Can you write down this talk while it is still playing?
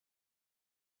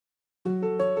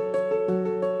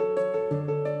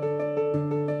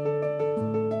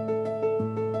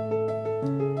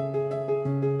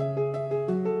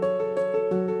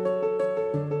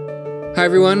Hi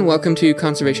everyone, welcome to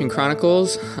Conservation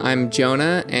Chronicles. I'm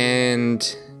Jonah, and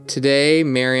today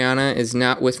Mariana is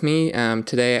not with me.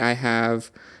 Today I have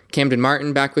Camden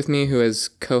Martin back with me, who has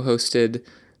co-hosted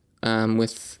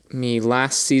with me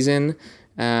last season,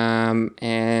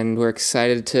 and we're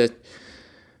excited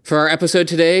for our episode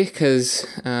today because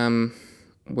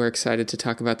we're excited to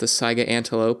talk about the Saiga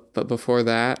antelope. But before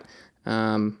that,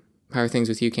 how are things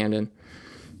with you, Camden?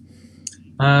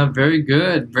 Very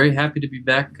good. Very happy to be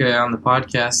back on the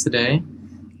podcast today.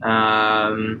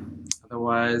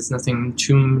 Otherwise, nothing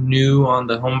too new on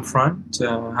the home front.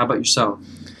 How about yourself?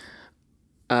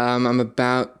 I'm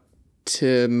about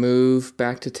to move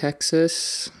back to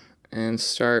Texas and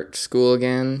start school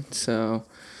again, so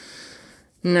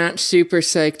not super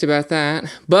psyched about that.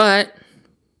 But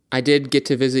I did get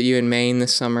to visit you in Maine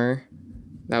this summer.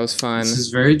 That was fun. This is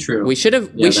very true. We should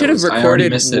have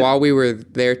recorded while we were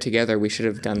there together. We should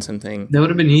have done something. That would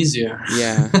have been easier.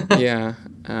 Yeah.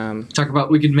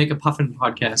 We could make a puffin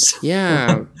podcast.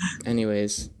 Yeah.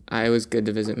 Anyways, it was good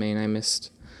to visit Maine. I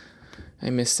missed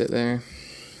it there.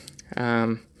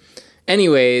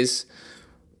 Anyways,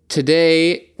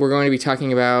 today we're going to be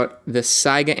talking about the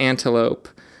Saiga antelope,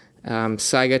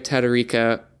 Saiga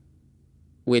tatarika,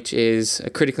 which is a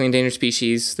critically endangered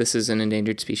species. This is an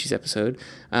endangered species episode.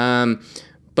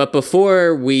 But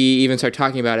before we even start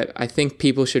talking about it, I think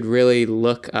people should really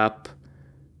look up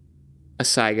a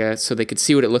Saiga so they could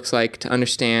see what it looks like, to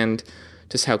understand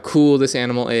just how cool this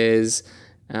animal is,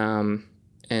 and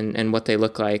what they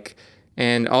look like.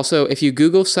 And also, if you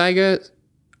Google Saiga,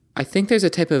 I think there's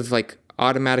a type of like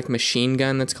automatic machine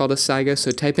gun that's called a Saiga. So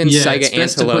type in Saiga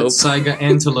antelope. Saiga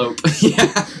antelope.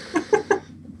 Yeah.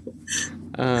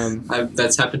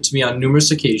 That's happened to me on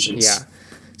numerous occasions. Yeah.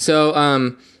 So,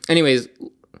 anyways,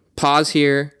 pause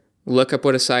here, look up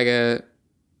what a Saiga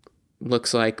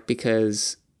looks like,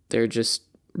 because they're just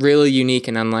really unique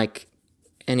and unlike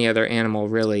any other animal,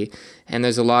 really. And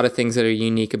there's a lot of things that are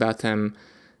unique about them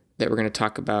that we're going to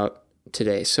talk about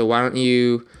today. So why don't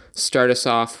you start us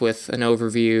off with an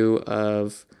overview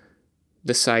of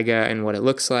the Saiga and what it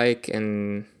looks like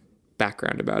and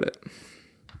background about it.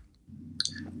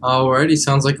 Alrighty,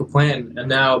 sounds like a plan. And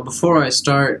now, before I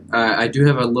start, I do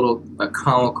have a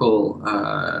comical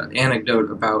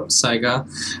anecdote about Saiga.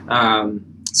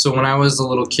 So when I was a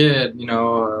little kid,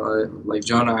 like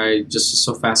Jonah, I just was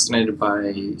so fascinated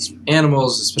by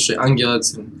animals, especially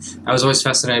ungulates, and I was always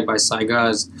fascinated by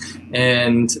Saigas.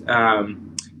 And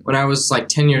when I was like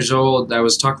 10 years old, I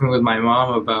was talking with my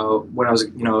mom about what I was,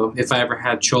 if I ever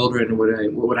had children,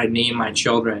 what would I name my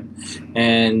children?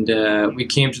 And we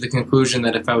came to the conclusion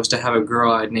that if I was to have a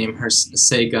girl, I'd name her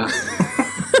Saiga.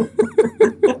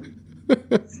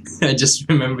 I just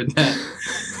remembered that.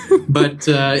 But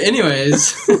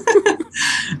anyways,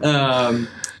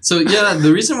 so yeah,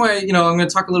 the reason why I'm going to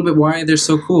talk a little bit why they're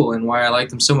so cool and why I like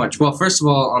them so much. Well, first of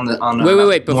all,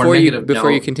 wait before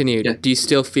you continue, yeah. Do you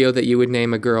still feel that you would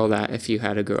name a girl that if you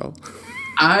had a girl?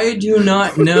 I do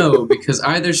not know, because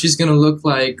either she's going to look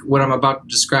like what I'm about to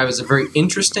describe as a very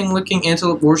interesting looking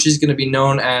antelope, or she's going to be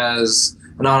known as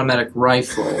an automatic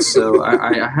rifle. So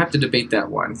I have to debate that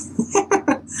one.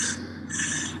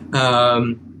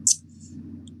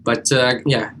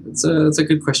 Yeah, it's a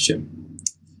good question.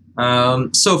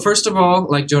 So first of all,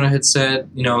 like Jonah had said,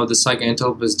 the Saiga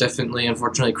antelope is definitely,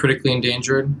 unfortunately, critically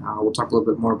endangered. We'll talk a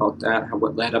little bit more about that,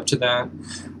 what led up to that.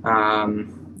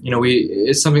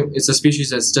 It's a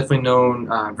species that's definitely known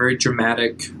very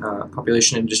dramatic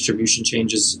population and distribution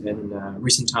changes in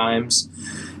recent times.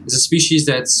 It's a species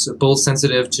that's both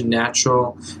sensitive to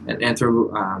natural and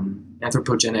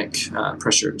anthropogenic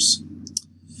pressures.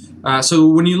 So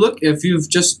when you look, if you've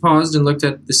just paused and looked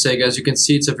at the Saiga, as you can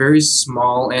see, it's a very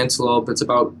small antelope. It's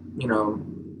about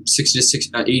 60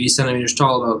 to 80 centimeters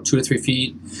tall, about 2 to 3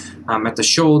 feet at the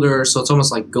shoulder. So it's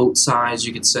almost like goat size,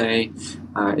 you could say.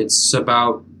 It's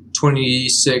about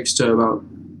 26 to about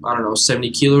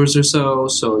 70 kilos or so.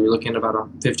 So you're looking at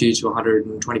about 50 to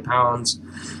 120 pounds.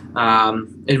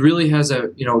 It really has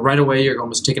right away you're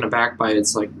almost taken aback by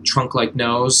its like trunk-like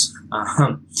nose.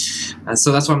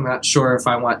 So that's why I'm not sure if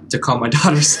I want to call my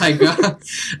daughter Saiga.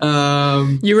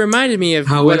 You reminded me of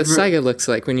what a Saiga looks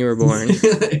like when you were born.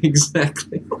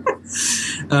 Exactly.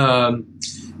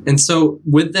 And so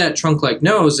with that trunk-like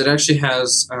nose, it actually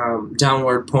has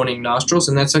downward pointing nostrils,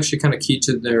 and that's actually kind of key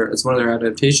to it's one of their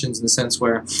adaptations in the sense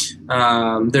where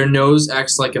their nose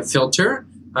acts like a filter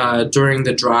during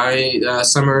the dry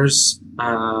summers.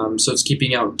 So it's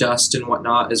keeping out dust and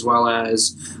whatnot, as well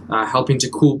as helping to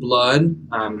cool blood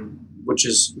which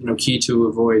is key to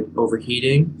avoid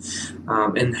overheating.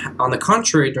 And on the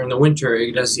contrary, during the winter,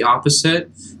 it does the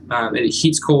opposite. It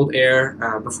heats cold air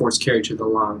before it's carried to the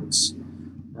lungs,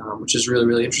 which is really,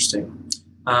 really interesting.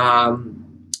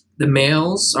 The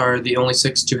males are the only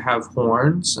six to have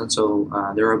horns, and so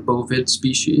they're a bovid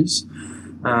species.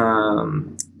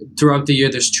 Throughout the year,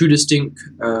 there's two distinct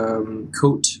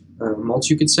coat molts,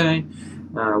 you could say.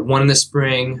 One in the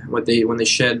spring, when they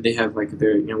shed, they have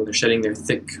they're shedding their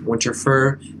thick winter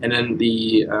fur, and then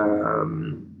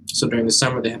so during the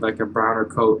summer they have like a browner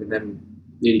coat, and then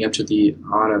leading up to the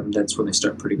autumn, that's when they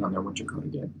start putting on their winter coat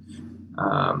again.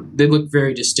 They look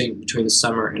very distinct between the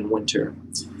summer and winter.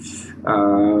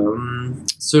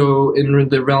 So in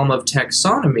the realm of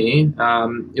taxonomy,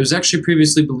 it was actually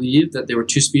previously believed that there were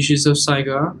two species of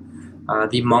saiga.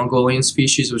 The Mongolian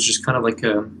species was just kind of like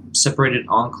a separated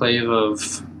enclave of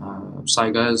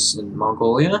saigas in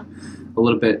Mongolia, a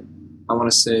little bit, I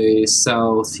want to say,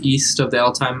 southeast of the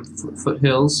Altai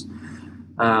foothills.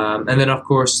 And then, of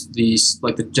course, the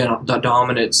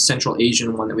dominant Central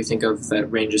Asian one that we think of that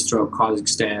ranges throughout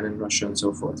Kazakhstan and Russia and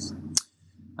so forth.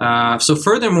 So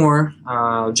furthermore,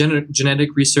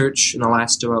 genetic research in the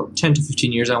last about 10 to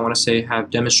 15 years, I want to say, have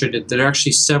demonstrated that there are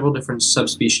actually several different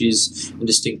subspecies in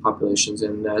distinct populations.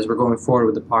 And as we're going forward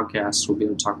with the podcast, we'll be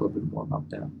able to talk a little bit more about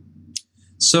that.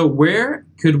 So where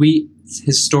could we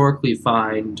historically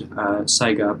find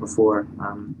saiga before,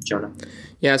 Jonah?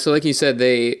 Yeah, so like you said,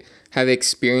 they have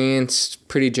experienced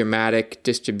pretty dramatic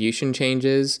distribution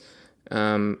changes,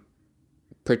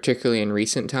 particularly in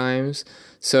recent times.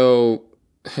 So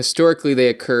historically, they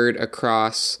occurred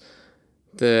across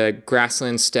the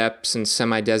grassland steppes and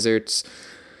semi-deserts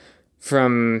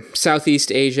from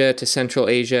Southeast Asia to Central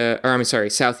Asia,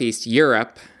 Southeast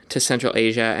Europe to Central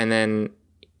Asia, and then,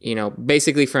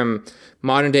 basically from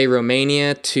modern-day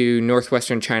Romania to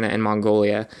northwestern China and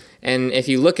Mongolia. And if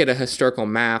you look at a historical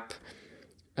map,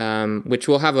 which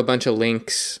we'll have a bunch of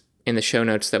links in the show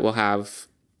notes that will have,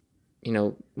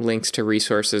 links to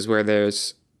resources where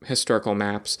there's historical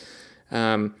maps.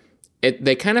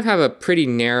 They kind of have a pretty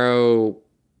narrow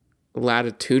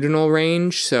latitudinal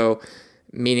range, so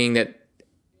meaning that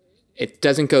it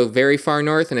doesn't go very far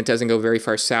north and it doesn't go very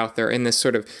far south. They're in this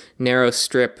sort of narrow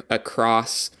strip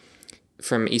across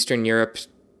from Eastern Europe,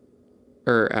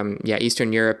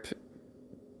 Eastern Europe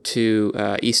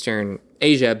to Eastern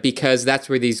Asia, because that's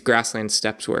where these grassland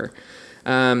steppes were.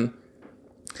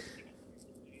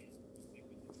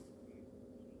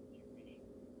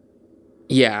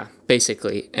 Yeah,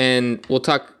 basically. And we'll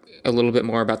talk a little bit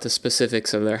more about the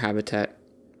specifics of their habitat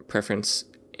preference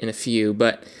in a few.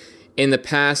 But in the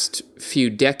past few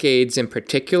decades in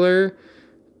particular,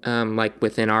 like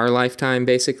within our lifetime,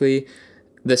 basically,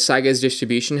 the saiga's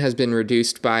distribution has been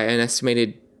reduced by an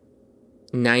estimated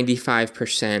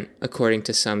 95%, according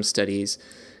to some studies,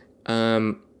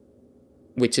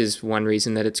 which is one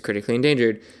reason that it's critically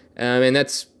endangered. And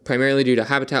that's primarily due to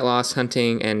habitat loss,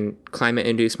 hunting, and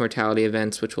climate-induced mortality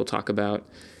events, which we'll talk about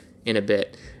in a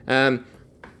bit.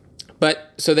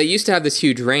 But so they used to have this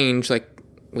huge range, like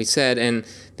we said, and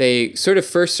they sort of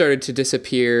first started to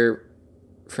disappear,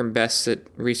 from best that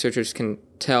researchers can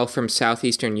tell, from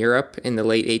southeastern Europe in the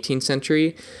late 18th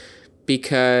century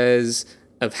because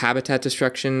of habitat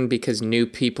destruction, because new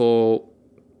people,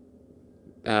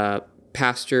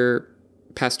 pastoral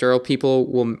people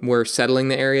were settling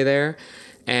the area there.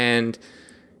 And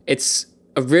it's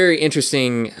a very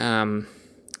interesting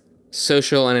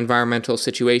social and environmental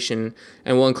situation,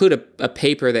 and we'll include a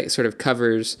paper that sort of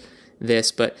covers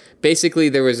this. But basically,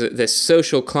 there was this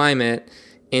social climate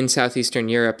in southeastern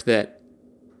Europe that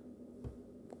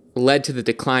led to the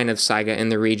decline of saiga in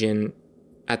the region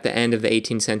at the end of the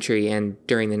 18th century and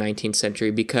during the 19th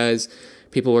century, because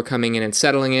people were coming in and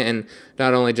settling it, and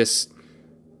not only just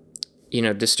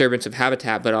disturbance of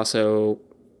habitat, but also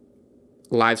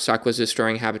livestock was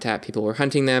destroying habitat. People were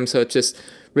hunting them. So it's just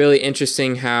really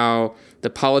interesting how the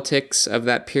politics of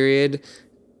that period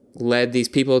led these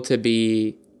people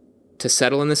to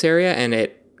settle in this area, and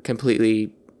it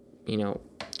completely,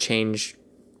 changed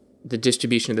the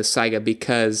distribution of the saiga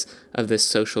because of this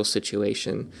social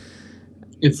situation.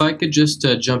 If I could just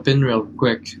jump in real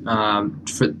quick,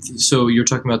 so you're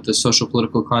talking about the social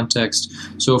political context.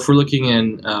 So if we're looking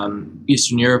in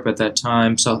Eastern Europe at that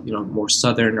time, more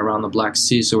southern around the Black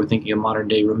Sea, so we're thinking of modern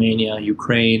day Romania,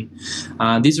 Ukraine.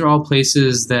 These are all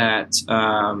places that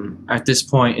at this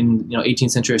point in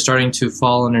 18th century are starting to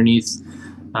fall underneath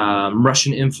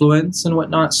Russian influence and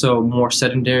whatnot. So more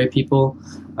sedentary people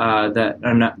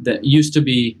that used to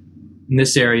be. In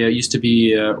this area used to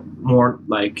be more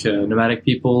like nomadic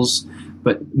peoples,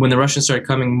 But when the Russians started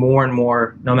coming, more and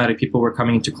more nomadic people were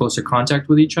coming into closer contact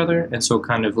with each other, and so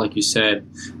kind of like you said,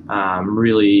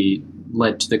 really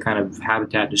led to the kind of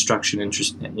habitat destruction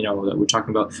interest, that we're talking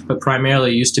about. But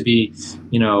primarily, it used to be,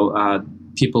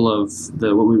 people of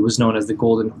what was known as the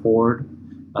Golden Horde,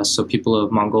 so people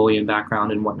of Mongolian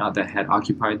background and whatnot that had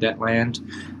occupied that land.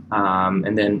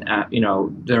 And then,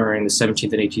 during the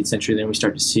 17th and 18th century, then we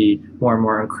start to see more and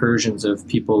more incursions of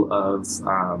people of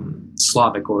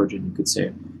Slavic origin, you could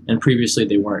say. And previously,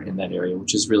 they weren't in that area,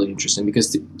 which is really interesting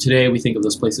because today we think of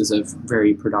those places as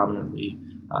very predominantly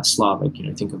Slavic.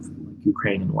 Think of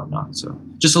Ukraine and whatnot. So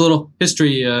just a little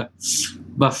history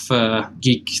buff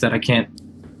geek that I can't,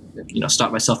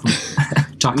 stop myself from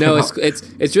talking about. No,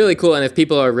 it's really cool. And if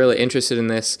people are really interested in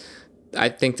this, I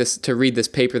think to read this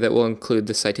paper that we'll include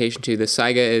the citation to, the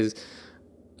Saiga is,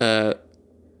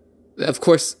 of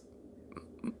course,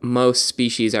 most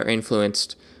species are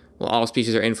influenced. Well, all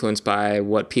species are influenced by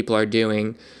what people are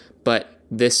doing, but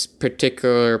this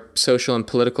particular social and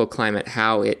political climate,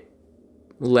 how it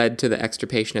led to the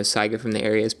extirpation of Saiga from the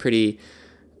area,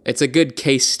 it's a good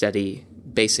case study,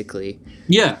 basically.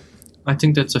 Yeah, I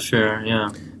think that's a fair, yeah.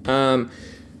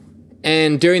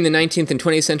 And during the 19th and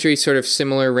 20th century, sort of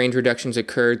similar range reductions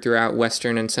occurred throughout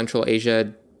Western and Central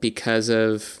Asia because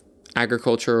of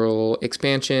agricultural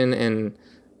expansion and,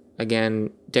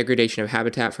 again, degradation of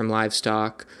habitat from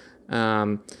livestock.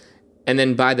 And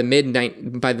then by the mid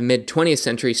 20th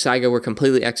century, Saiga were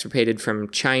completely extirpated from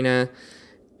China,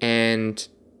 and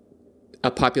a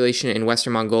population in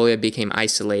Western Mongolia became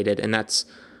isolated, and that's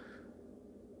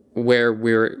where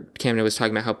Camden was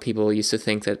talking about how people used to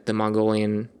think that the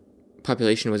Mongolian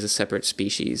population was a separate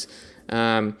species.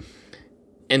 And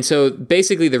so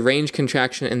basically the range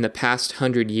contraction in the past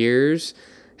 100 years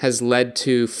has led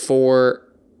to 4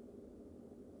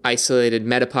 isolated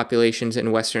metapopulations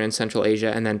in Western and Central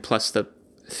Asia, and then plus the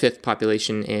 5th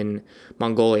population in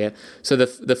Mongolia. So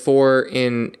the 4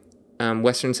 in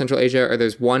Western and Central Asia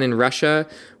there's 1 in Russia,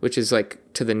 which is like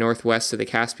to the northwest of the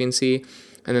Caspian Sea,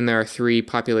 and then there are 3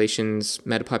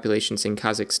 metapopulations in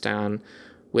Kazakhstan,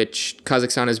 which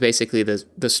Kazakhstan is basically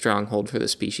the stronghold for the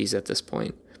species at this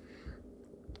point.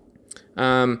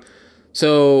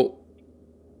 So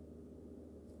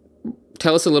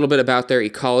tell us a little bit about their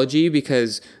ecology,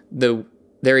 because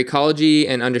their ecology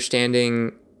and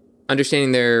understanding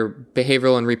their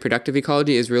behavioral and reproductive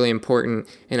ecology is really important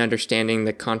in understanding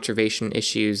the conservation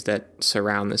issues that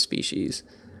surround the species.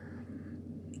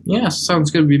 Yeah,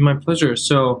 sounds good. It'd be my pleasure.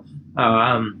 So,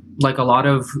 like a lot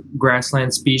of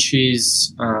grassland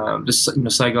species,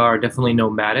 the Saiga are definitely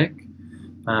nomadic.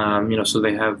 So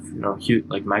they have huge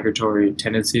migratory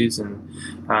tendencies, and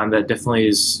that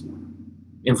definitely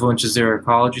influences their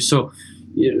ecology. So,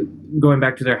 going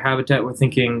back to their habitat, we're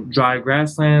thinking dry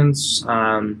grasslands.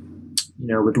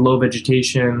 With low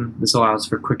vegetation, this allows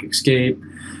for quick escape.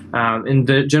 And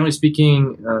generally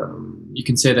speaking, you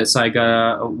can say that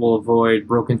Saiga will avoid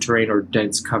broken terrain or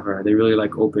dense cover. They really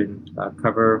like open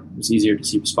cover. It's easier to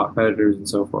see spot predators and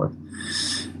so forth.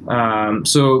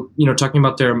 So, talking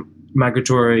about their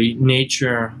migratory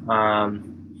nature,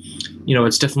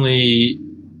 it's definitely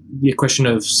a question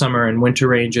of summer and winter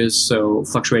ranges, so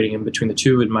fluctuating in between the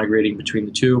two and migrating between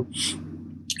the two.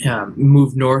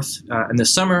 Move north in the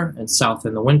summer and south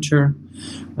in the winter,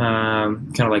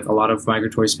 kind of like a lot of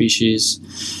migratory species.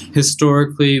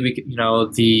 Historically,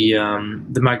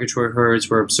 the migratory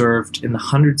herds were observed in the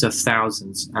hundreds of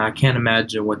thousands. I can't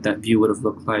imagine what that view would have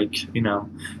looked like,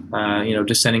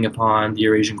 descending upon the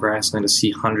Eurasian grassland to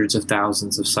see hundreds of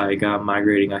thousands of Saiga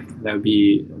migrating. That would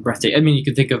be breathtaking. I mean, you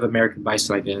could think of American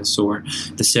bison, I guess, or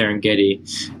the Serengeti.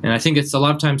 And I think it's a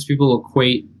lot of times people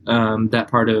equate that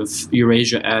part of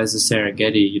Eurasia as the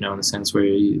Serengeti, in the sense where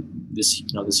this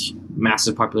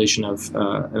massive population of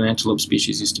an antelope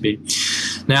species used to be.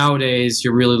 Nowadays,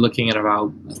 you're really looking at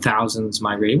about thousands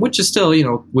migrating, which is still,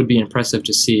 would be impressive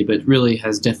to see, but really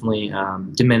has definitely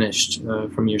diminished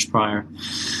from years prior.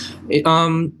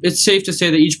 It's safe to say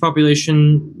that each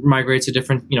population migrates a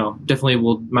different, definitely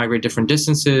will migrate different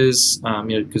distances,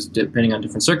 because depending on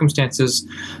different circumstances.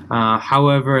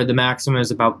 However, the maximum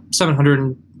is about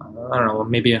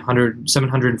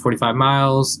 745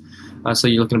 miles. So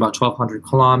you're looking at about 1,200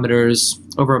 kilometers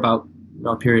over about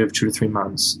a period of 2 to 3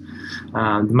 months.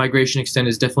 The migration extent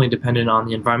is definitely dependent on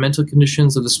the environmental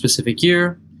conditions of the specific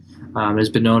year. It has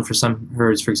been known for some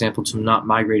herds, for example, to not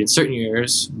migrate in certain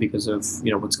years because of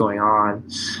what's going on.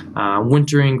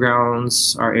 Wintering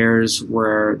grounds are areas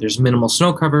where there's minimal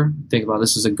snow cover. Think about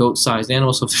this as a goat-sized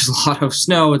animal, so if there's a lot of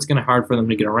snow, it's going to be hard for them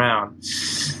to get around.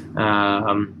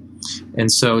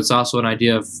 And so it's also an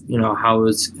idea of, how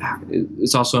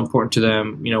it's also important to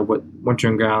them, what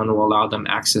wintering ground will allow them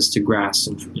access to grass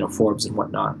and, forbs and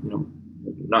whatnot,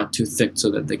 not too thick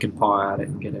so that they can paw at it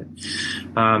and get it.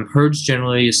 Herds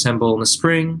generally assemble in the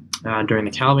spring during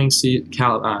the calving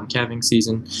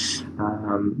season,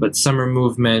 but summer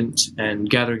movement and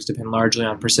gatherings depend largely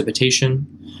on precipitation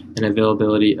and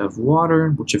availability of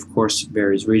water, which of course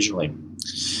varies regionally.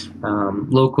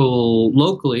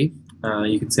 Locally,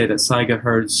 you can say that saiga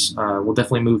herds will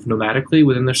definitely move nomadically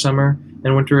within their summer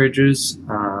and winter ranges.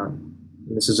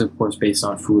 This is, of course, based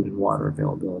on food and water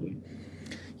availability.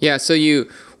 Yeah, so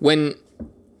when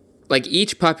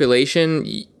each population,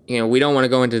 we don't want to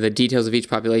go into the details of each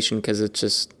population because it's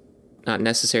just not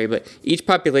necessary, but each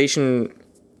population,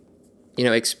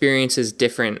 experiences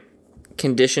different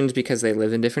conditions because they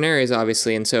live in different areas,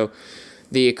 obviously, and so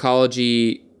the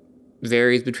ecology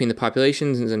varies between the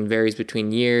populations and varies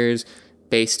between years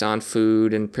based on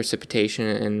food and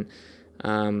precipitation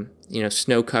and,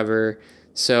 snow cover.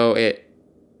 So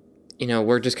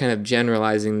we're just kind of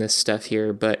generalizing this stuff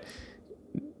here, but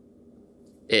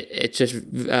it's just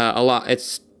a lot.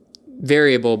 It's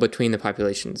variable between the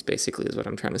populations, basically, is what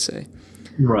I'm trying to say.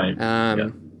 Right.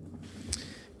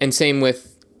 And same with,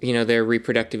 their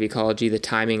reproductive ecology, the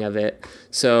timing of it.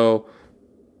 So,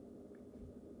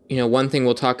 one thing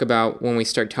we'll talk about when we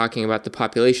start talking about the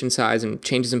population size and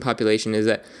changes in population is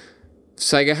that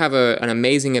saiga have an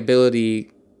amazing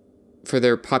ability for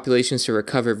their populations to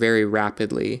recover very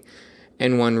rapidly.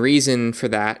 And one reason for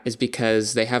that is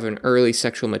because they have an early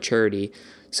sexual maturity.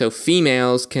 So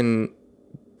females can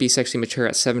be sexually mature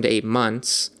at 7 to 8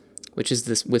 months, which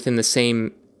is within the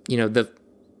same,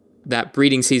 that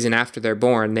breeding season after they're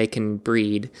born, they can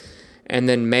breed. And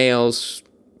then males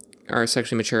are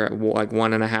sexually mature at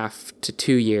 1.5 to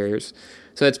 2 years.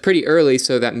 So it's pretty early,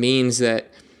 so that means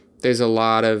that there's a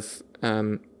lot of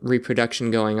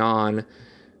reproduction going on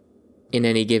in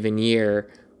any given year,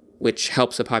 which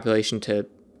helps the population to,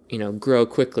 grow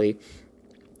quickly.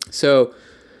 So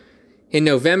in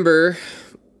November,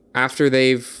 after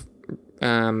they've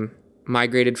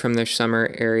migrated from their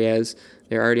summer areas,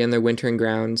 they're already on their wintering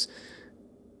grounds,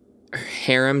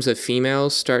 harems of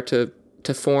females start to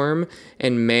form,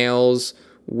 and males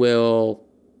will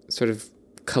sort of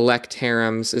collect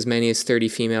harems, as many as 30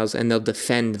 females, and they'll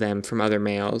defend them from other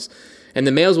males. And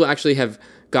the males will actually have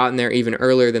gotten there even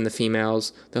earlier than the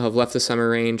females. They'll have left the summer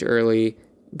range early,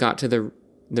 got to the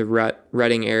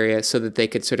rutting area so that they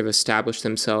could sort of establish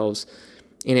themselves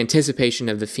in anticipation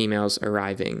of the females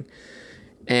arriving.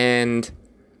 And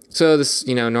so this,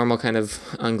 normal kind of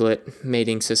ungulate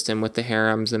mating system with the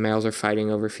harems, the males are fighting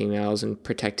over females and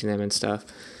protecting them and stuff.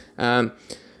 But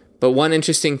one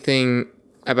interesting thing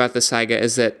about the saiga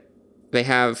is that they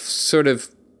have sort of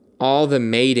all the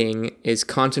mating is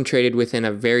concentrated within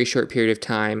a very short period of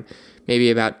time, maybe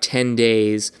about 10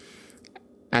 days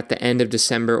at the end of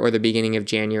December or the beginning of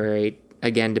January,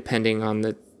 again, depending on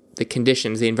the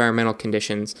conditions, the environmental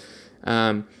conditions.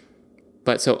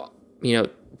 But so,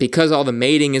 because all the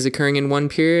mating is occurring in one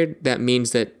period, that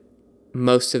means that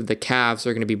most of the calves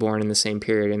are going to be born in the same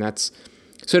period, and that's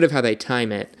sort of how they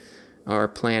time it, or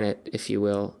plan it, if you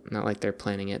will. Not like they're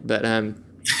planning it, but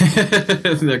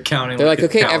they're counting. They're like,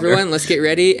 okay, everyone, let's get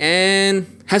ready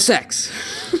and have sex.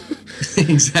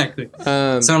 Exactly.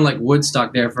 Sounded like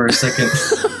Woodstock there for a second.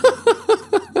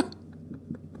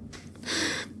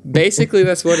 Basically,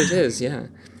 that's what it is, yeah.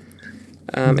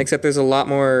 Except there's a lot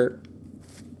more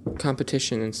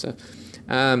competition and stuff.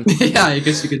 Yeah, I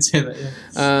guess you could say that,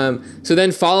 yeah. So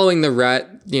then following the rut,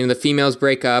 the females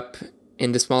break up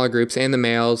into smaller groups and the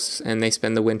males, and they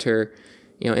spend the winter,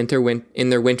 in their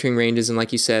wintering ranges. And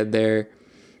like you said, they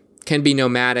can be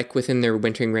nomadic within their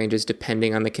wintering ranges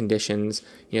depending on the conditions.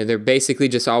 They're basically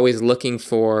just always looking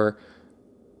for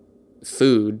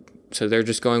food, so they're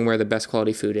just going where the best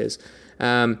quality food is.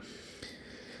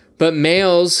 But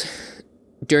males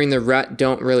during the rut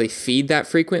don't really feed that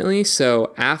frequently,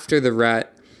 so after the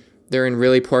rut, they're in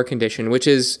really poor condition, which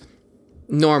is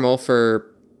normal for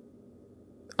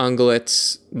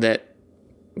ungulates that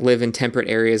live in temperate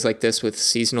areas like this with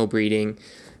seasonal breeding.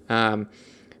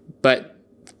 But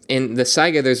in the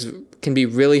saiga, can be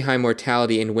really high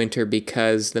mortality in winter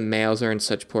because the males are in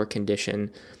such poor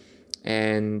condition,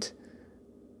 and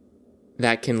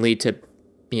that can lead to,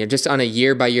 just on a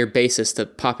year-by-year basis, the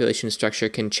population structure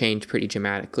can change pretty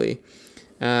dramatically.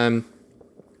 So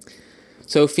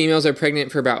females are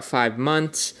pregnant for about 5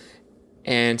 months,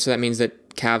 and so that means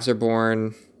that calves are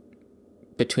born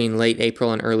between late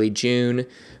April and early June,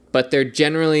 but they're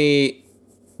generally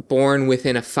born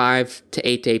within a 5 to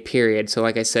 8 day period. So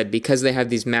like I said, because they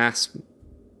have this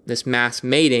this mass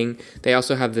mating, they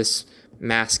also have this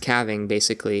mass calving,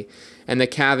 basically. And the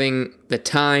calving, the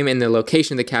time and the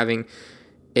location of the calving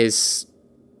is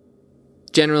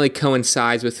generally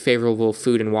coincides with favorable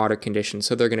food and water conditions.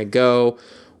 So they're going to go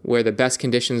where the best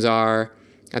conditions are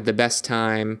at the best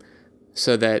time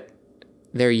so that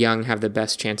their young have the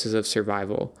best chances of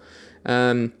survival.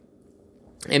 And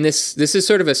this is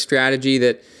sort of a strategy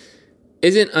that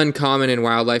isn't uncommon in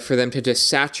wildlife for them to just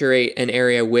saturate an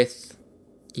area with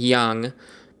young,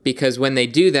 because when they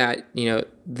do that,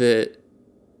 the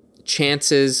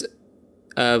chances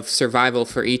of survival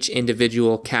for each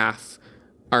individual calf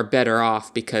are better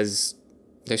off because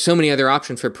there's so many other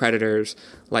options for predators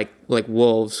like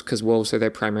wolves, because wolves are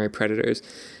their primary predators.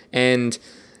 And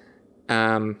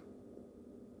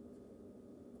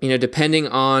depending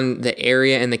on the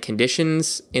area and the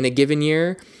conditions in a given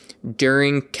year,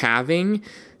 during calving,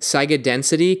 saiga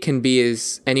density can be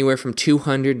as anywhere from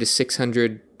 200 to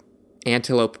 600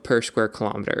 antelope per square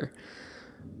kilometer.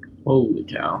 Holy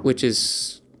cow! Which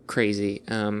is crazy.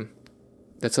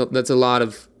 That's a lot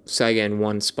of saiga in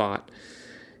one spot.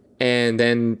 And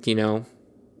then,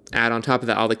 add on top of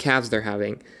that all the calves they're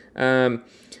having. And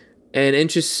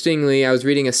interestingly, I was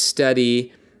reading a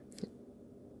study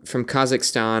from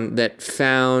Kazakhstan that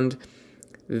found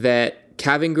that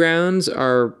calving grounds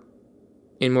are,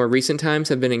 in more recent times,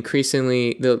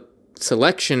 the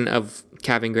selection of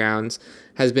calving grounds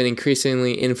has been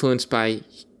increasingly influenced by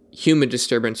human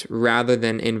disturbance rather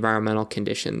than environmental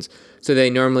conditions. So they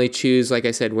normally choose, like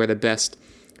I said, where the best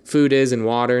food is and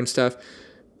water and stuff.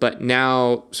 But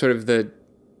now sort of the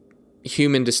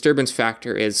human disturbance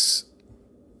factor is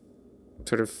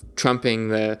sort of trumping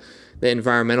the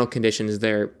environmental conditions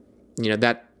there.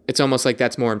 That it's almost like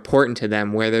that's more important to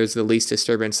them. Where there's the least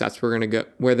disturbance, that's where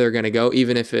they're going to go,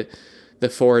 even if the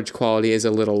forage quality is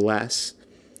a little less.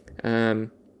 So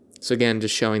again,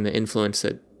 just showing the influence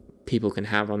that people can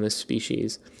have on this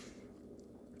species.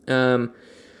 So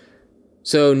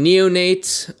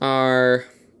neonates are,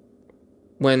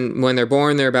 when they're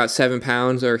born, they're about 7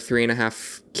 pounds or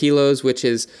 3.5 kilos, which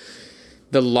is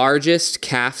the largest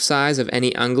calf size of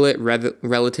any ungulate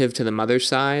relative to the mother's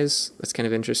size. That's kind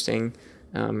of interesting.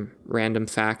 Random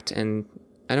fact, and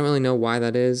I don't really know why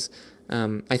that is.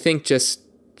 I think just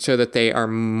so that they are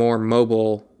more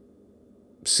mobile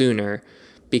sooner,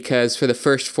 because for the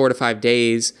first 4 to 5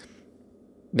 days,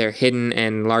 they're hidden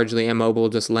and largely immobile,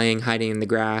 just hiding in the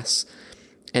grass.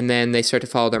 And then they start to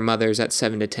follow their mothers at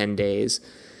 7 to 10 days.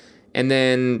 And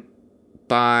then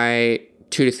by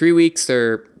 2 to 3 weeks,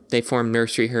 they form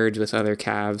nursery herds with other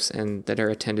calves and that are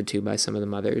attended to by some of the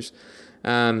mothers.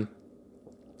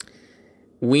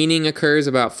 Weaning occurs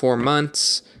about 4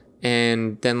 months.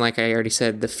 And then, like I already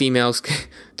said, the females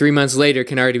 3 months later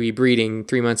can already be breeding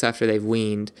 3 months after they've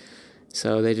weaned.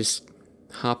 So they just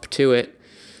hop to it.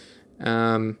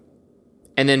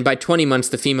 And then by 20 months,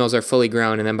 the females are fully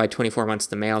grown. And then by 24 months,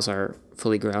 the males are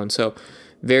fully grown. So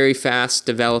very fast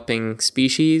developing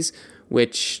species,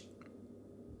 which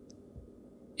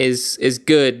is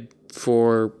good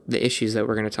for the issues that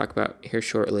we're going to talk about here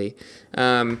shortly.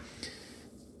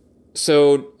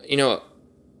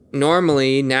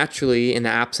 Normally, naturally, in the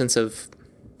absence of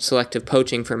selective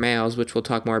poaching for males, which we'll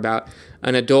talk more about,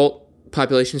 an adult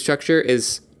population structure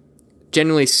is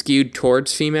generally skewed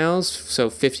towards females. So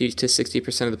 50 to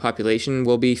 60% of the population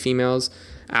will be females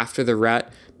after the rut,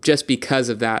 just because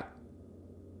of that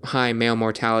high male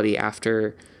mortality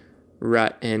after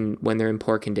rut and when they're in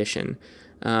poor condition.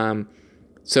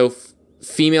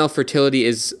 Female fertility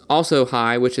is also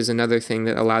high, which is another thing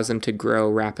that allows them to grow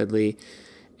rapidly.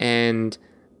 And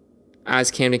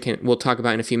as Camden we'll talk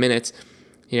about in a few minutes,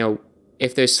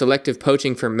 if there's selective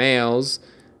poaching for males,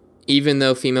 even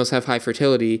though females have high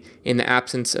fertility, in the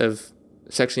absence of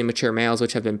sexually mature males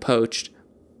which have been poached,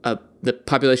 the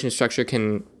population structure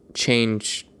can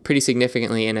change pretty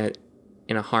significantly in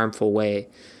a harmful way.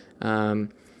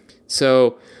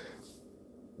 So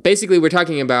basically, we're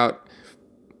talking about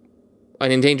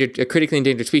a critically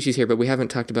endangered species here, but we haven't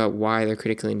talked about why they're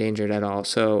critically endangered at all.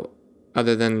 So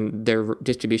other than their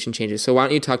distribution changes. So why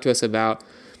don't you talk to us about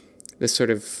this sort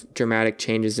of dramatic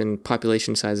changes in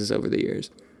population sizes over the years?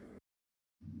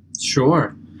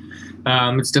 Sure.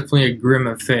 It's definitely a grim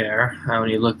affair when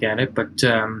you look at it. But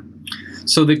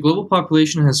so the global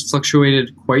population has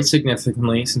fluctuated quite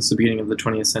significantly since the beginning of the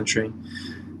 20th century.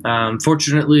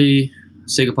 Fortunately,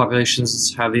 saiga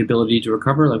populations have the ability to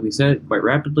recover, like we said, quite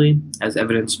rapidly, as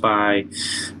evidenced by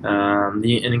an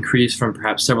increase from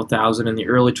perhaps several thousand in the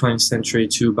early 20th century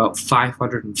to about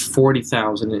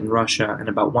 540,000 in Russia and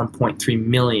about 1.3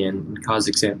 million in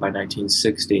Kazakhstan by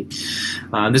 1960.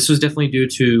 This was definitely due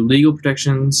to legal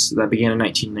protections that began in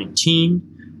 1919.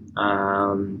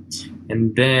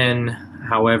 And then,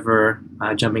 however,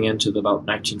 jumping into the about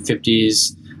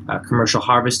 1950s, commercial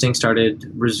harvesting started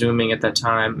resuming at that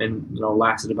time and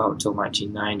lasted about until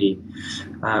 1990.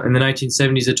 In the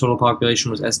 1970s, the total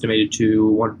population was estimated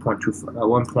to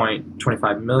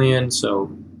 1.25 million,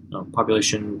 so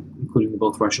population including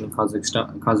both Russian and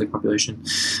Kazakh population.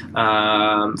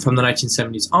 From the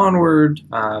 1970s onward,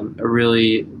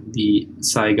 really the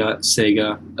saga,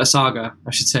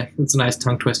 I should say, it's a nice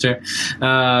tongue twister,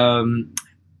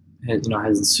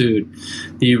 has ensued.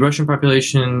 The Russian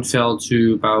population fell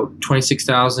to about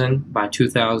 26,000 by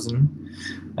 2000,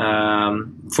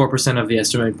 4% of the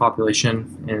estimated population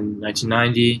in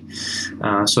 1990.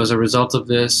 So as a result of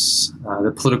this,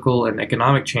 the political and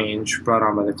economic change brought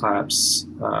on by the collapse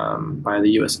by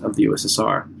the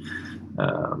USSR.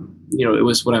 It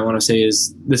was, what I want to say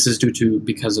is this is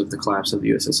because of the collapse of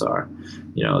the USSR.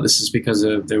 This is because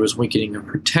there was weakening of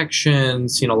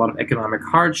protections, a lot of economic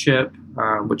hardship,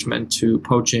 which meant to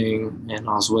poaching and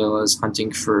as well as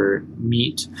hunting for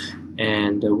meat.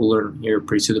 And we'll learn here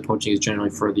pretty soon that poaching is generally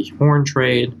for the horn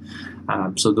trade.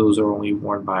 So those are only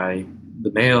worn by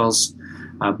the males.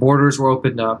 Borders were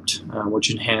opened up, which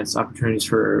enhanced opportunities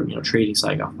for trading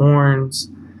saiga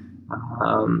horns.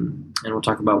 And we'll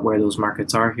talk about where those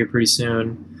markets are here pretty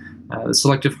soon. The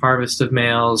selective harvest of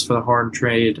males for the horn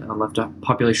trade left a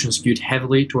population skewed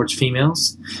heavily towards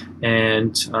females,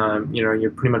 and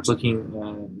you're pretty much looking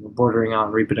bordering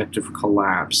on reproductive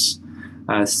collapse.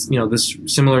 This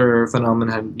similar phenomenon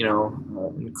had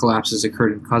collapses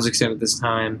occurred in Kazakhstan at this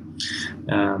time.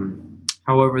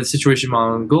 However, the situation in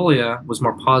Mongolia was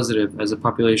more positive, as the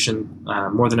population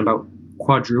more than about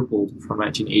quadrupled from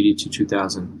 1980 to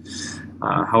 2000.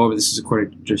 However, this is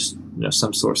according to just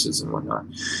some sources and whatnot.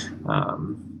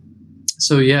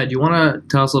 So yeah, do you want to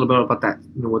tell us a little bit about that?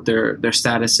 What their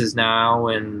status is now,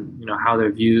 and how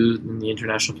they're viewed in the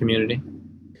international community?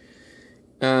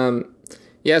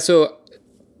 Yeah. So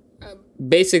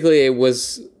basically, it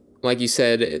was like you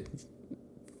said.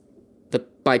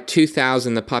 By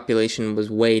 2000, the population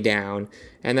was way down,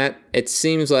 and that it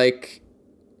seems like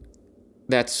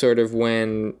that's sort of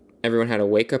when everyone had a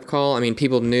wake-up call. I mean,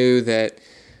 people knew that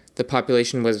the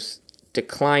population was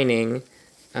declining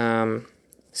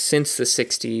since the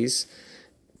 60s,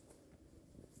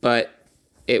 but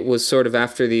it was sort of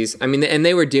after these... I mean, and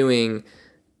they were doing,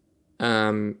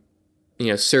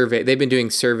 survey. They've been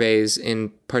doing surveys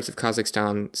in parts of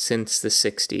Kazakhstan since the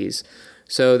 60s.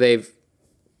 So they've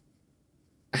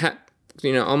had,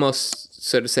 almost,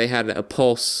 so to say, had a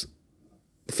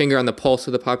finger on the pulse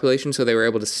of the population, so they were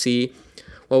able to see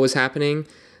what was happening.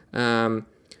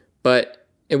 But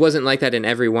it wasn't like that in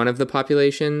every one of the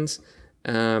populations.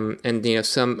 And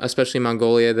some, especially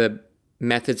Mongolia, the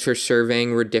methods for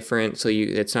surveying were different, so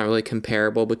it's not really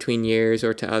comparable between years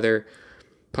or to other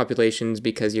populations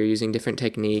because you're using different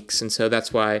techniques. And so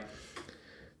that's why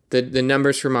the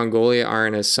numbers for Mongolia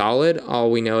aren't as solid. All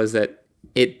we know is that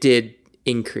it did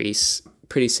increase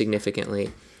pretty significantly.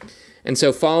 And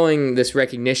so following this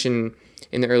recognition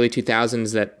in the early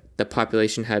 2000s that the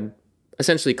population had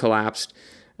essentially collapsed,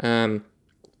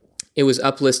 it was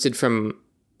uplisted from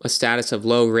a status of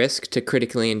low risk to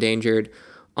critically endangered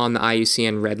on the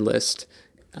IUCN Red List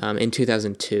in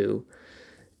 2002.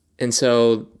 And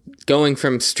so going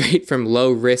straight from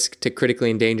low risk to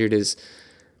critically endangered is...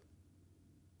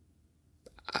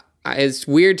 it's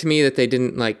weird to me that they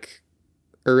didn't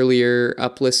earlier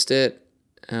uplist it.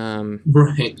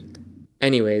 Right.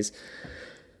 Anyways,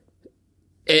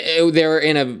 they were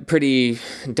in a pretty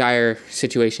dire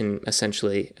situation,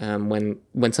 essentially, when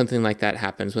something like that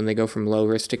happens, when they go from low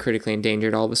risk to critically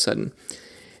endangered all of a sudden.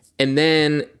 And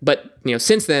then, but,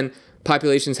 since then,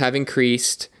 populations have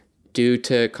increased due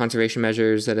to conservation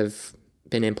measures that have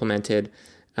been implemented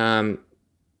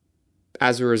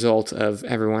as a result of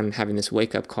everyone having this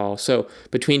wake-up call. So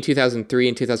between 2003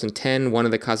 and 2010, one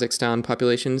of the Kazakhstan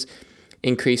populations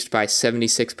increased by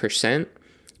 76%,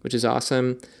 which is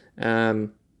awesome. The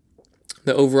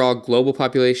overall global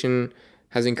population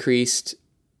has increased,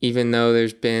 even though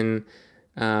there's been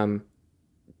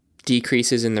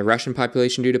decreases in the Russian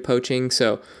population due to poaching.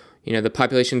 So, the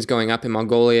population's going up in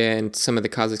Mongolia and some of the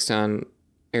Kazakhstan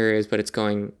areas, but it's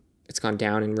gone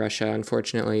down in Russia,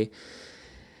 unfortunately.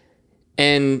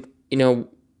 And,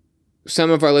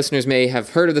 some of our listeners may have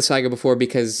heard of the saiga before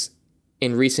because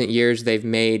in recent years they've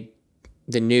made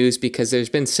the news because there's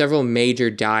been several major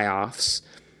die-offs,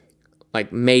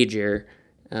 like major,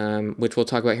 which we'll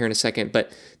talk about here in a second.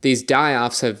 But these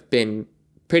die-offs have been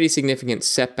pretty significant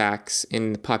setbacks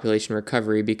in the population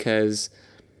recovery because,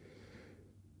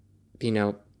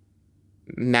 there's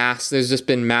just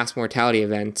been mass mortality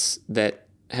events that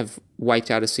have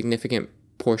wiped out a significant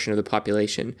portion of the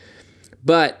population.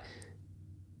 But,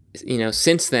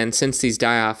 since then, since these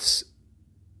die-offs,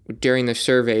 during the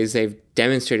surveys, they've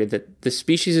demonstrated that the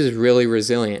species is really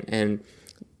resilient and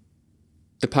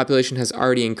the population has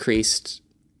already increased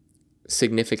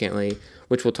significantly,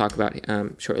 which we'll talk about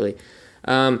shortly.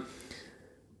 I'll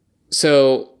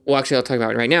talk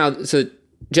about it right now. So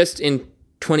just in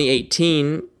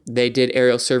 2018, they did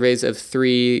aerial surveys of the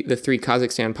three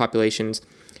Kazakhstan populations,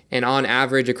 and on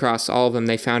average across all of them,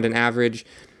 they found an average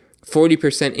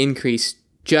 40% increase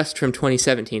just from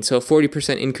 2017. So a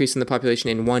 40% increase in the population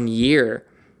in 1 year.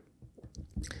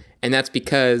 And that's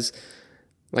because,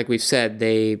 like we've said,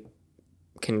 they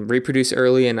can reproduce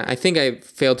early. And I think I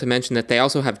failed to mention that they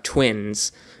also have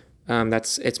twins.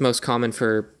 It's most common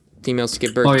for females to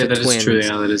give birth to twins. Oh, yeah, that is true.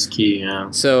 Yeah, that is key,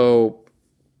 yeah. So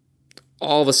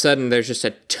all of a sudden, there's just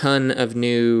a ton of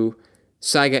new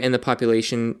saiga in the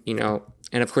population,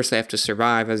 and of course they have to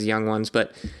survive as young ones,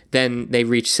 but then they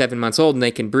reach 7 months old and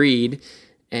they can breed,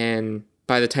 and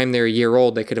by the time they're a year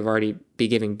old, they could have already be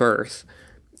giving birth.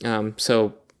 In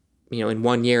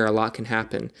 1 year, a lot can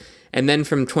happen. And then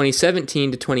from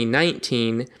 2017 to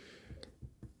 2019,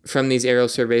 from these aerial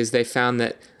surveys, they found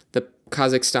that the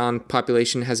Kazakhstan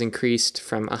population has increased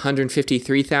from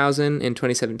 153,000 in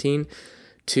 2017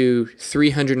 to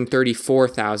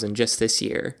 334,000 just this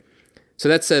year. So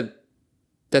that's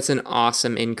an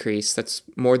awesome increase. That's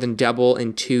more than double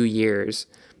in 2 years.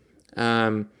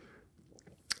 And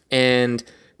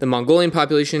the Mongolian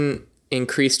population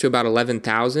increased to about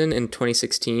 11,000 in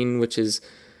 2016, which is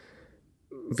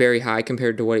very high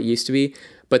compared to what it used to be.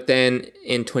 But then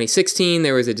in 2016,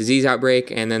 there was a disease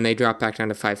outbreak, and then they dropped back down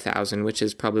to 5,000, which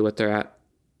is probably what they're at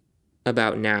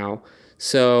about now.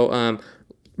 So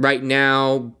right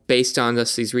now, based on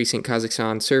these recent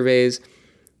Kazakhstan surveys,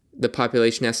 the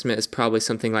population estimate is probably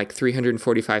something like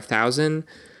 345,000.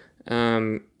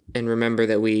 And remember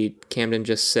that Camden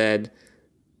just said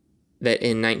that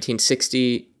in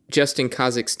 1960, just in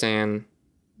Kazakhstan,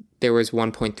 there was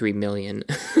 1.3 million.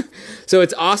 So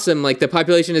it's awesome. Like, the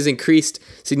population has increased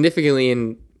significantly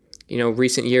in,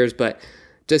 recent years, but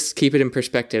just keep it in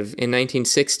perspective. In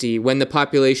 1960, when the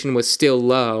population was still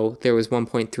low, there was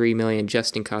 1.3 million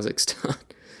just in Kazakhstan.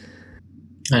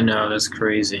 I know, that's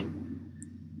crazy.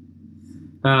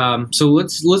 So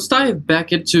let's dive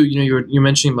back into, you're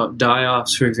mentioning about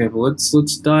die-offs, for example.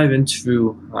 Let's dive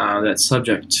into that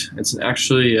subject. It's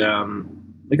actually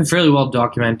like a fairly well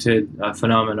documented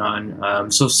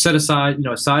phenomenon. So set aside,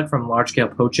 aside from large scale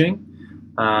poaching,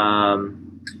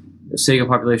 saiga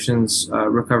populations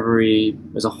recovery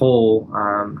as a whole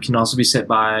can also be set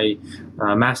by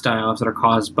mass die-offs that are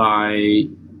caused by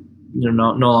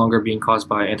no longer being caused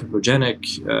by anthropogenic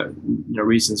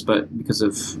reasons, but because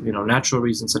of natural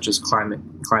reasons such as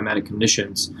climatic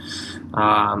conditions.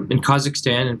 In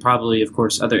Kazakhstan, and probably of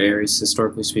course other areas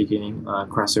historically speaking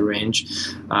across the range,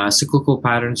 cyclical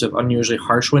patterns of unusually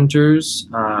harsh winters,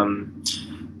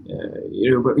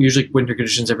 usually winter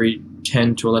conditions every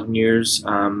 10 to 11 years,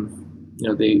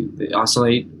 they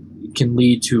oscillate, can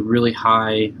lead to really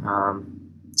high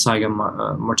saiga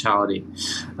mortality.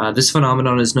 This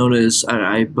phenomenon is known as,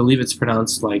 I believe it's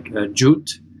pronounced like zhut,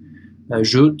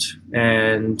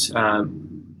 and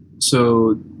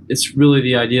so it's really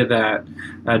the idea that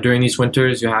during these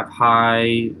winters you have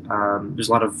there's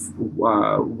a lot of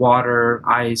water,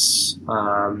 ice,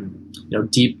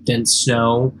 deep, dense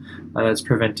snow that's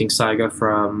preventing saiga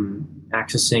from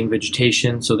accessing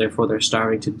vegetation, so therefore they're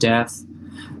starving to death.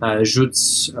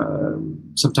 Zhuts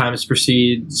sometimes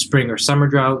precede spring or summer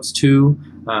droughts too,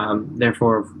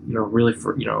 therefore, really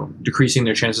decreasing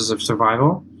their chances of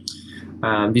survival.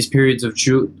 These periods of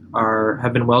zhut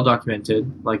have been well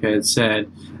documented, like I had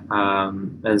said,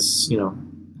 as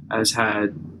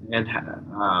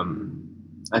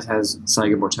has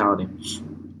saiga mortality.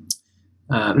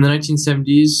 In the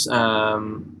 1970s,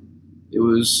 it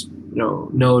was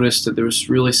noticed that there was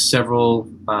really several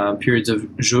periods of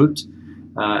zhut.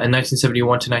 In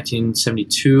 1971 to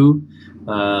 1972,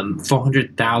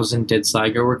 400,000 dead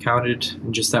saiga were counted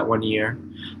in just that 1 year.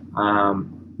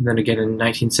 And then again in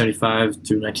 1975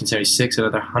 through 1976,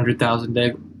 another 100,000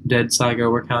 dead saiga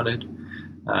were counted.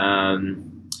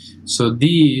 So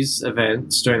these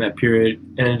events during that period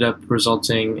ended up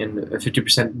resulting in a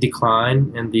 50%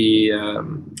 decline in the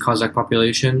Kazakh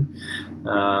population.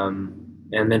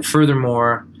 And then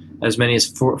furthermore, as many as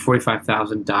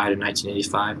 45,000 died in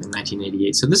 1985 and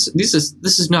 1988. So this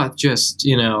is not just,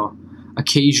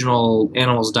 occasional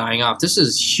animals dying off. This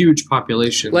is huge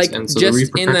populations. Like, and so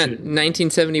just in that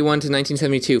 1971 to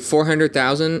 1972,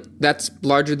 400,000, that's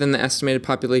larger than the estimated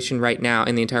population right now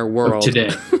in the entire world.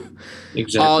 Today.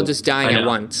 Exactly. All just dying at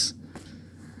once.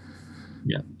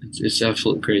 Yeah, it's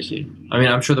absolutely crazy. I mean,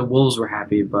 I'm sure the wolves were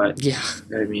happy, but yeah,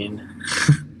 I mean,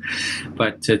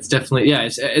 but it's definitely,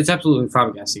 it's absolutely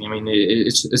flabbergasting. I mean,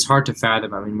 it's hard to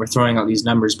fathom. I mean, we're throwing out these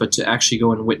numbers, but to actually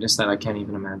go and witness that, I can't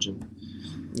even imagine.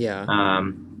 Yeah.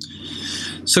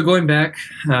 So going back,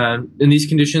 in these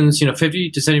conditions, 50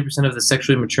 to 70% of the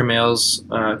sexually mature males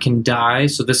can die.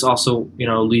 So this also,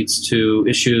 leads to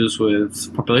issues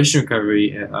with population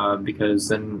recovery because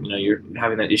then, you're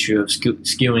having that issue of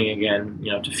skewing again,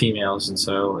 to females, and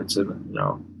so it's a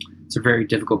very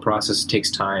difficult process. It takes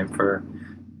time for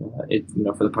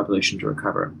for the population to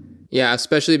recover. Yeah,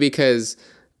 especially because.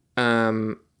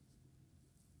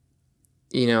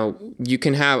 You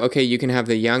can have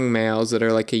the young males that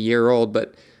are like a year old,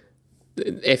 but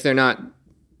if they're not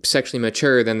sexually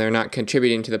mature, then they're not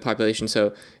contributing to the population.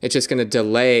 So it's just going to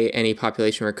delay any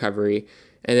population recovery.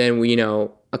 And then,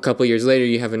 a couple years later,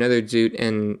 you have another zoot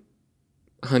and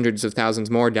hundreds of thousands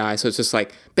more die. So it's just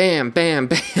like bam, bam,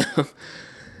 bam.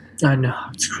 I know.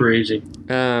 It's crazy.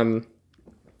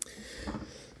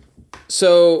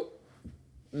 So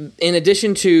in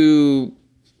addition to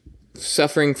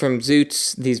suffering from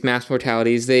zoots, these mass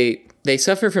mortalities, they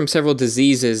suffer from several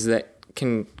diseases that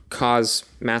can cause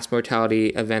mass mortality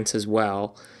events as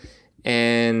well.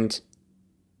 And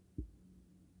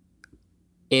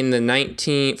from the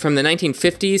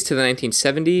 1950s to the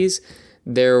 1970s,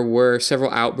 there were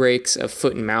several outbreaks of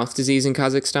foot and mouth disease in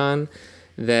Kazakhstan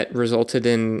that resulted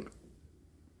in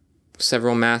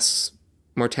several mass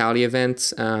mortality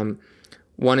events.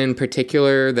 One in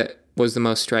particular that was the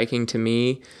most striking to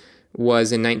me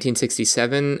was in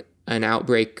 1967, an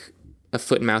outbreak of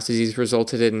foot and mouth disease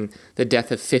resulted in the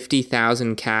death of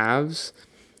 50,000 calves,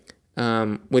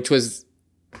 which was,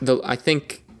 I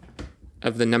think,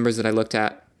 of the numbers that I looked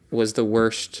at, was the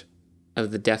worst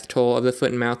of the death toll of the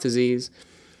foot and mouth disease.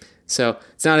 So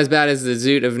it's not as bad as the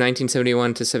zoot of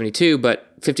 1971 to 72,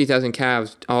 but 50,000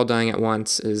 calves all dying at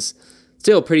once is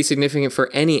still pretty significant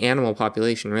for any animal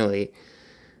population, really.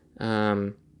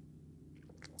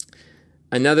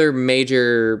 Another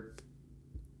major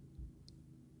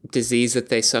disease that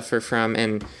they suffer from,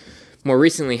 and more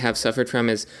recently have suffered from,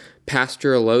 is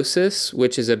pasteurellosis,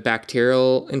 which is a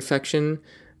bacterial infection.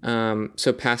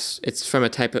 It's from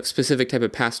a specific type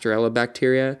of Pasteurella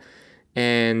bacteria,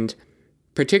 and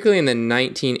particularly in the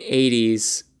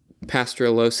 1980s,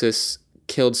 pasteurellosis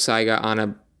killed saiga on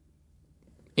an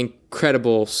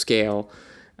incredible scale.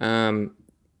 I'm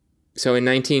just going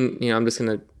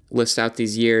to list out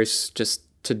these years just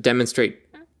to demonstrate,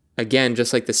 again,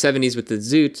 just like the 70s with the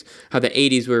zoots, how the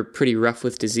 80s were pretty rough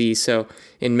with disease. So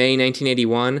in May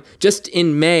 1981, just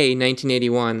in May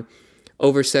 1981,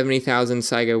 over 70,000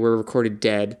 saiga were recorded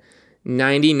dead,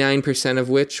 99% of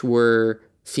which were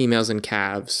females and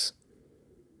calves.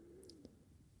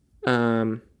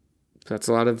 That's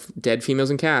a lot of dead females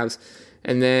and calves.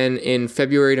 And then in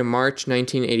February to March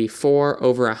 1984,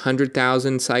 over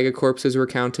 100,000 saiga corpses were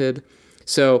counted.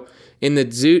 So in the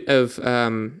zoot of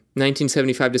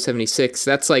 1975 to 76,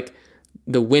 that's like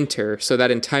the winter. So that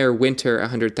entire winter,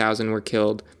 100,000 were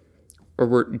killed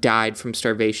or died from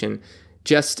starvation.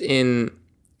 Just in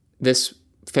this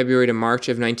February to March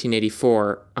of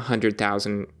 1984,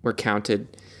 100,000 were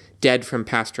counted dead from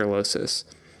pasteurellosis.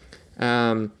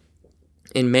 In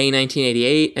May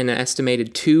 1988, an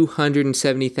estimated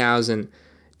 270,000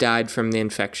 died from the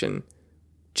infection.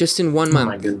 Just in 1 month.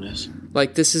 Oh my goodness.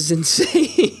 Like, this is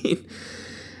insane.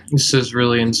 This is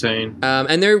really insane.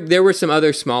 And there were some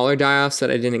other smaller die-offs that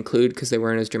I didn't include because they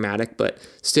weren't as dramatic, but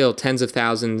still tens of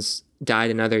thousands died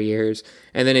in other years.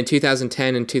 And then in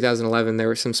 2010 and 2011, there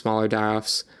were some smaller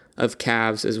die-offs of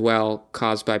calves as well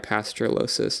caused by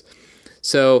pasteurellosis.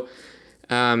 So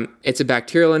it's a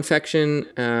bacterial infection,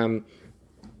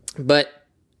 but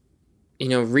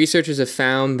researchers have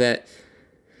found that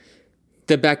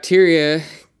the bacteria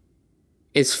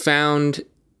is found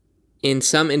in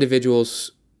some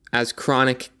individuals as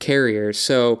chronic carriers.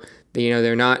 So,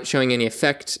 they're not showing any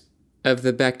effect of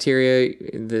the bacteria.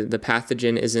 The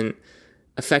pathogen isn't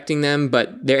affecting them,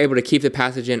 but they're able to keep the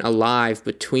pathogen alive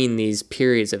between these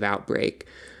periods of outbreak,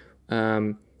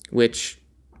 which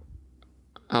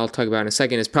I'll talk about in a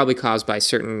second, is probably caused by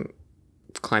certain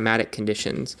climatic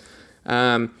conditions.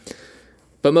 But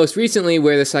most recently,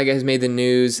 where the saiga has made the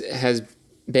news has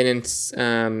been in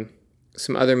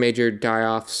some other major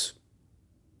die-offs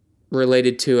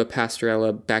related to a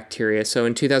Pastorella bacteria. So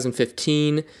in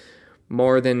 2015,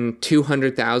 more than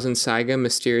 200,000 saiga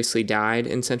mysteriously died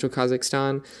in central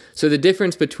Kazakhstan. So the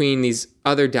difference between these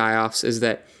other die-offs is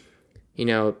that,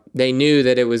 they knew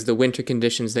that it was the winter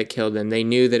conditions that killed them. They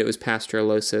knew that it was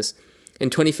Pasteurellosis. In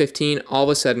 2015, all of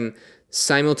a sudden,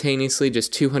 simultaneously,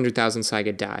 just 200,000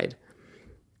 saiga died.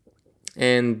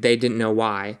 And they didn't know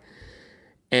why.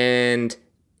 And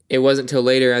it wasn't until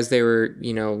later, as they were,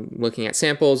 looking at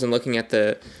samples and looking at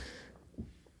the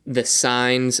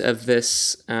signs of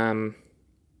this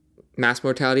mass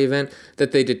mortality event,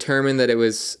 that they determined that it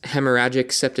was hemorrhagic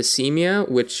septicemia,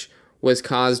 which was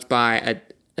caused by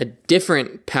a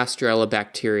different Pasteurella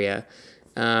bacteria.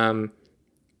 And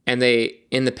they,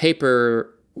 in the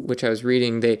paper which I was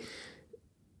reading,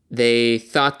 they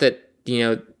thought that,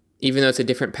 even though it's a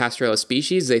different Pasteurella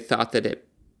species, they thought that it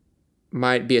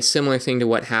might be a similar thing to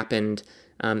what happened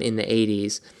in the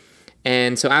 80s.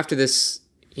 And so after this,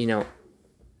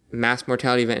 mass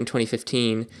mortality event in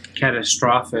 2015...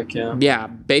 Catastrophic, yeah. Yeah,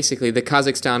 basically, the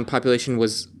Kazakhstan population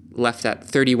was left at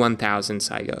 31,000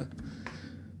 saiga.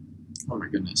 Oh my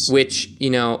goodness. Which,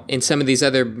 in some of these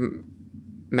other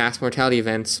mass mortality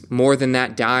events, more than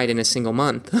that died in a single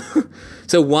month.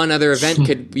 So one other event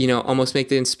could, almost make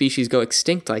the species go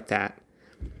extinct like that.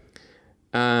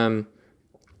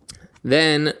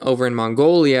 Then, over in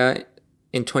Mongolia,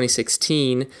 in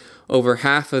 2016, over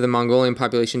half of the Mongolian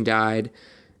population died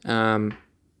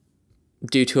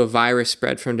due to a virus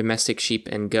spread from domestic sheep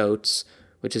and goats,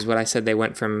 which is what I said. They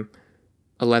went from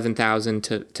 11,000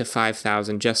 to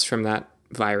 5,000 just from that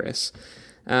virus.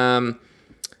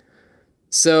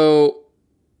 So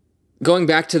going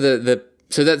back to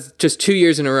so that's just 2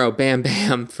 years in a row, bam,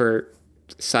 bam, for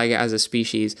saiga as a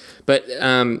species. But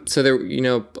so there,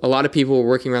 a lot of people were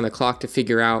working around the clock to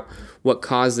figure out what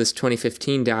caused this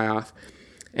 2015 die-off.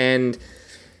 And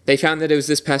they found that it was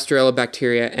this Pasteurella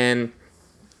bacteria, and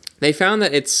they found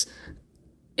that it's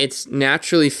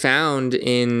naturally found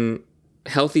in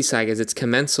healthy saigas. It's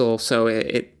commensal, so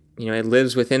it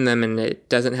lives within them and it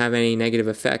doesn't have any negative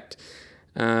effect.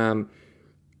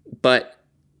 But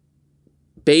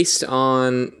based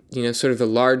on, sort of the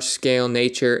large-scale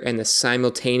nature and the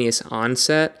simultaneous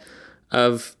onset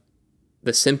of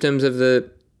the symptoms of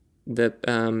the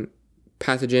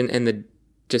pathogen and the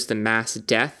mass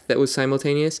death that was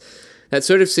simultaneous, that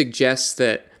sort of suggests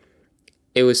that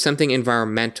it was something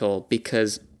environmental,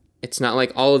 because it's not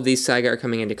like all of these saiga are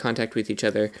coming into contact with each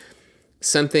other.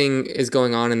 Something is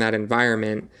going on in that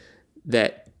environment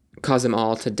that caused them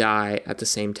all to die at the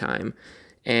same time.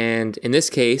 And in this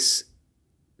case,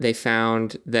 they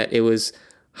found that it was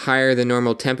higher than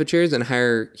normal temperatures and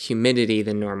higher humidity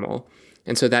than normal.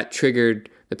 And so that triggered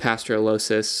the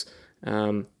Pasteurellosis.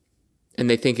 And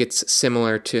they think it's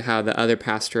similar to how the other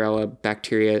Pasteurella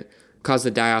bacteria caused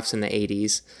the die-offs in the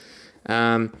 80s.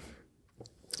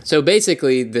 So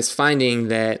basically, this finding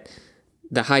that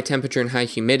the high temperature and high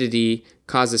humidity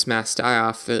cause this mass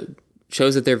die-off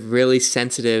shows that they're really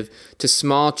sensitive to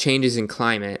small changes in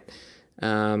climate,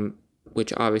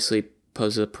 which obviously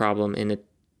poses a problem in a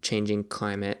changing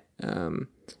climate. And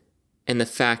the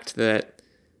fact that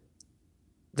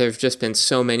there have just been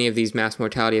so many of these mass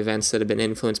mortality events that have been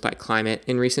influenced by climate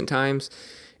in recent times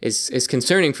is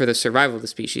concerning for the survival of the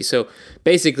species. So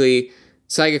basically,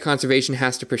 saiga conservation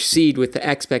has to proceed with the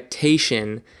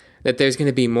expectation that there's going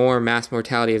to be more mass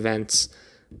mortality events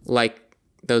like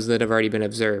those that have already been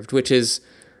observed, which is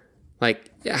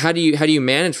like, how do you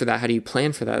manage for that? How do you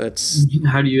plan for that?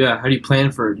 How do you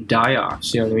plan for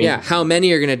die-offs? You know what I mean? Yeah, how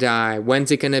many are going to die? When's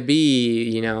it going to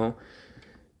be?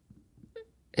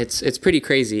 It's pretty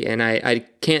crazy, and I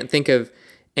can't think of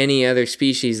any other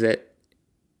species that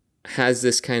has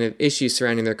this kind of issue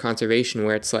surrounding their conservation,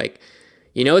 where it's like,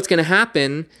 it's going to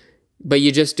happen, but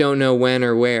you just don't know when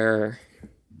or where.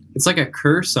 It's like a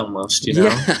curse almost,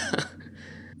 Yeah.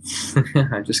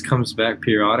 It just comes back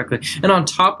periodically. And on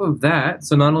top of that,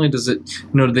 so not only does it,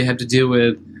 they have to deal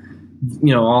with,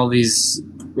 all these,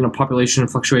 population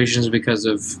fluctuations because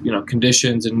of,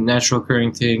 conditions and natural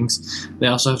occurring things, they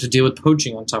also have to deal with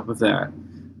poaching on top of that.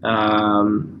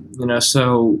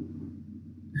 So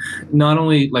not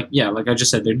only, like I just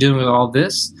said, they're dealing with all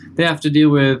this, they have to deal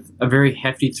with a very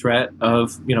hefty threat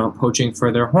of, poaching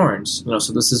for their horns.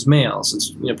 So this is males.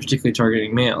 It's, particularly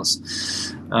targeting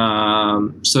males.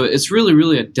 So it's really,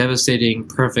 really a devastating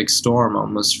perfect storm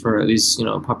almost for these,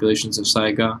 populations of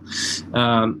saiga.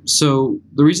 So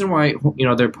the reason why,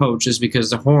 they're poached is because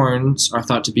the horns are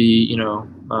thought to be,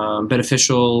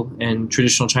 beneficial in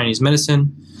traditional Chinese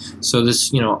medicine. So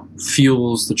this,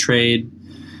 fuels the trade.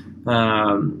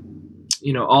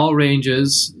 all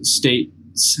ranges, states,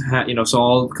 so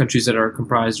all countries that are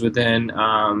comprised within,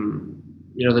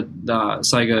 the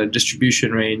Saiga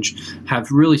distribution range have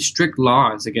really strict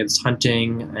laws against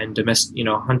hunting and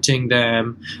hunting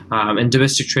them, and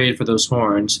domestic trade for those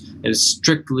horns. It is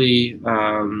strictly,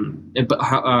 however,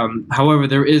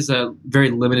 there is a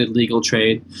very limited legal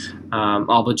trade,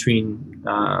 all between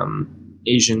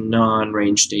Asian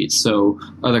non-range states, so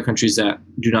other countries that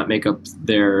do not make up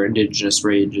their indigenous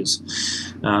ranges.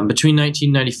 Between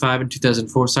 1995 and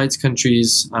 2004, CITES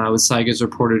countries with Saigas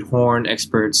reported horn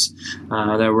exports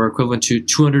that were equivalent to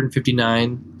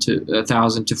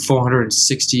 259,000 to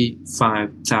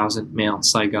 465,000 male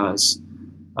Saigas.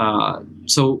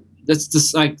 So that's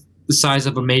just like the size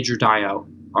of a major dye-out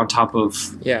on top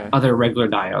of other regular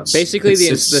dye-outs. Basically,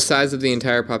 the size of the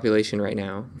entire population right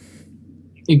now.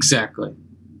 Exactly,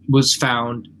 was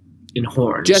found in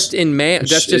horns. Just in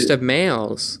just of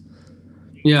males.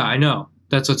 Yeah, I know.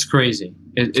 That's what's crazy.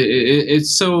 It's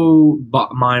so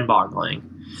mind-boggling.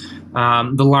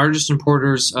 The largest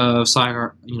importers of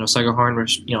Saiga horn were,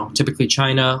 typically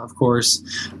China, of course.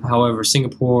 However,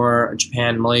 Singapore,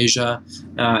 Japan, Malaysia.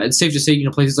 It's safe to say,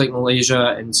 places like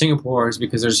Malaysia and Singapore is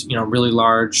because there's, really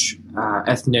large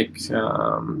ethnic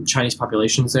Chinese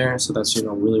populations there. So that's,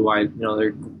 really why,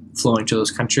 they're flowing to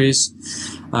those countries.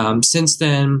 Since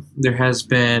then, there has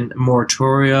been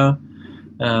moratoria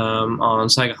on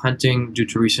Saiga hunting due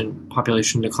to recent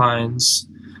population declines.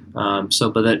 But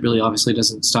that really obviously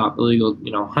doesn't stop illegal,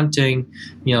 hunting,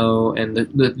 and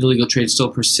the illegal trade still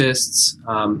persists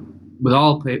with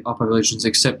all populations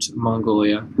except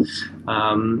Mongolia.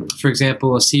 For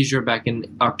example, a seizure back in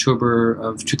October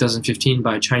of 2015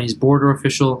 by a Chinese border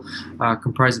official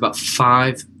comprised about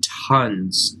 5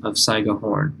 tons of Saiga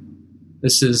horn.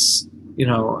 This is,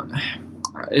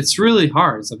 it's really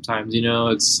hard sometimes,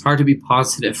 it's hard to be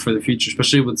positive for the future,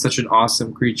 especially with such an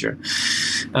awesome creature.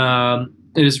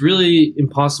 It is really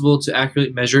impossible to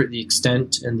accurately measure the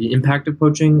extent and the impact of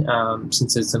poaching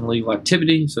since it's an illegal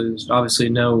activity. So there's obviously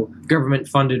no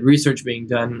government-funded research being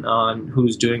done on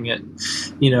who's doing it.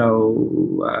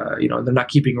 They're not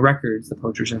keeping records, the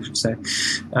poachers, I should say.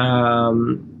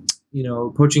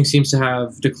 Poaching seems to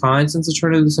have declined since the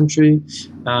turn of the century.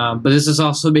 But this is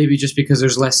also maybe just because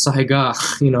there's less Saiga.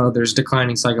 There's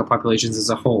declining Saiga populations as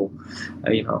a whole.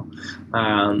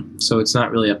 So it's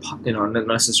not really not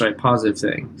necessarily a positive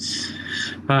thing.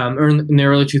 In the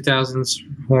early 2000s,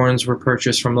 horns were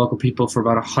purchased from local people for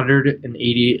about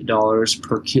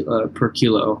 $180 per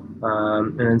kilo,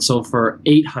 and then sold for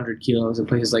 800 kilos in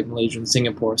places like Malaysia and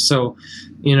Singapore. So,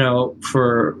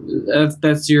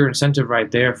 that's your incentive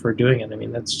right there for doing it. I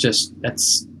mean,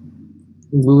 that's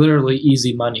literally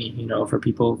easy money, for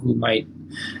people who might,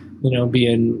 be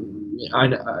in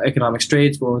economic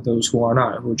straits, or those who are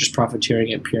not, who are just profiteering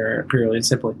it purely and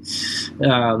simply.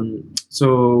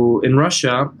 So in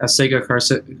Russia, a Saiga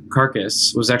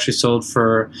carcass was actually sold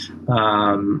for,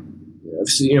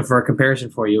 for a comparison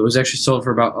for you, it was actually sold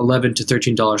for about $11 to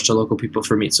 $13 to local people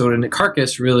for meat. So a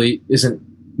carcass really isn't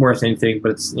worth anything,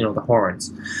 but it's, the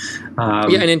horns.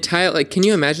 An entire, can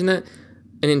you imagine that?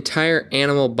 An entire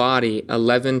animal body,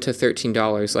 $11 to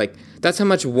 $13. That's how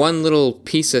much one little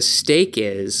piece of steak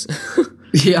is.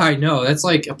 Yeah, I know. That's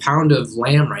like a pound of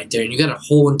lamb right there, and you got a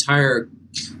whole entire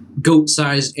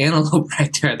goat-sized antelope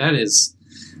right there. That is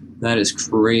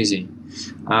crazy.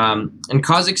 In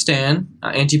Kazakhstan,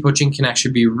 anti-poaching can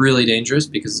actually be really dangerous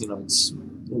because it's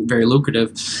very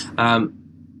lucrative.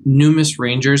 Numerous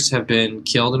rangers have been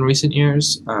killed in recent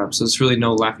years, so it's really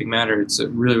no laughing matter. It's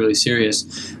really, really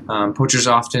serious. Poachers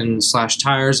often slash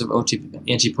tires of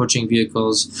anti-poaching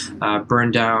vehicles,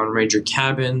 burn down ranger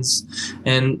cabins,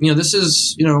 and this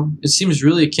is it seems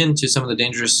really akin to some of the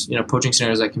dangerous poaching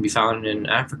scenarios that can be found in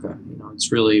Africa.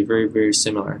 It's really very, very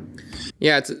similar.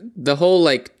 Yeah, it's the whole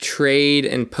trade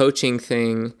and poaching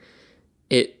thing.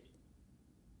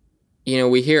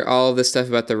 We hear all of this stuff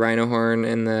about the rhino horn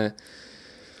and the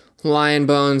lion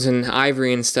bones and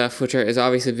ivory and stuff, which is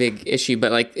obviously a big issue,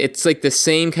 but it's the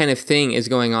same kind of thing is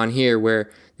going on here, where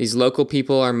these local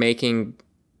people are making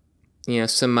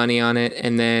some money on it,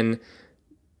 and then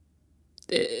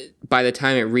by the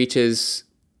time it reaches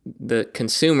the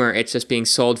consumer, it's just being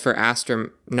sold for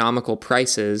astronomical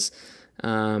prices.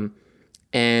 And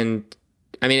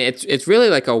I mean, it's really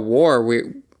like a war.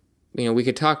 We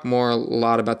could talk more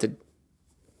about the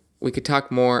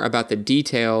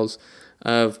details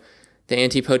of the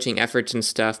anti-poaching efforts and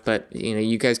stuff, but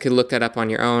you guys could look that up on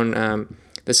your own.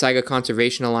 The Saiga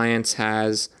Conservation Alliance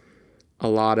has a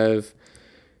lot of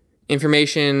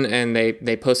information, and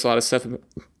they post a lot of stuff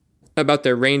about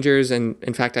their rangers, and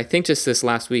in fact, I think just this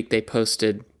last week they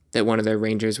posted that one of their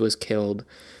rangers was killed.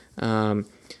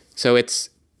 So it's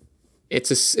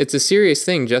a serious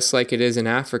thing, just like it is in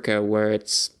Africa, where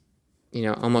it's, you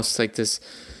know, almost like this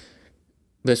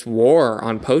war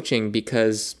on poaching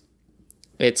because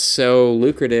it's so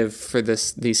lucrative for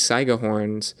these saiga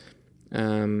horns.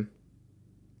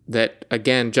 That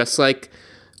again, just like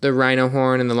the rhino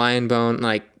horn and the lion bone,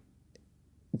 like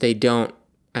they don't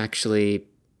actually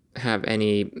have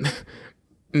any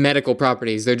medical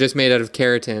properties. They're just made out of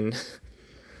keratin.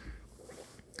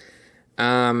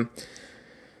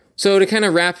 So to kind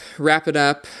of wrap it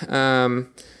up,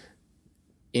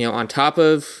 you know, on top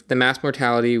of the mass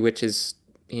mortality, which is,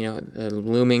 you know, a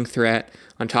looming threat,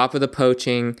 on top of the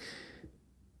poaching,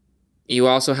 you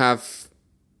also have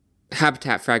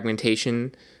habitat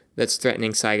fragmentation that's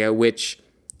threatening saiga, which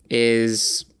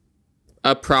is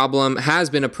a problem, has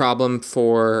been a problem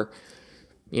for,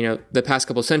 you know, the past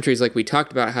couple centuries, like we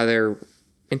talked about, how their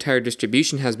entire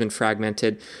distribution has been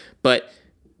fragmented. But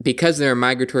because they're a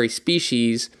migratory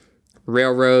species,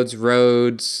 railroads,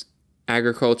 roads,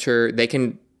 agriculture, they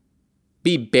can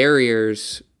be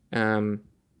barriers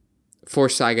for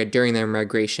saiga during their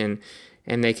migration.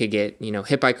 And they could get, you know,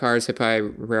 hit by cars, hit by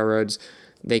railroads.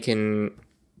 They can,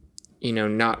 you know,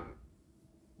 not,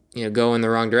 you know, go in the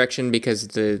wrong direction because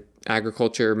the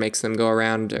agriculture makes them go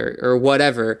around or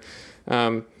whatever.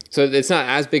 So it's not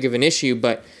as big of an issue,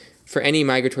 but for any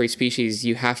migratory species,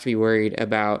 you have to be worried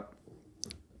about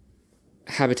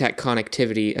habitat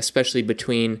connectivity, especially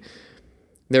between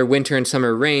their winter and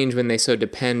summer range when they so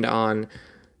depend on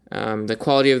the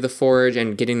quality of the forage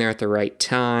and getting there at the right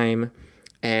time.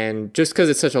 And just because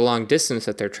it's such a long distance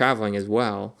that they're traveling as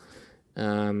well.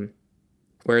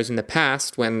 Whereas in the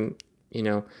past, when, you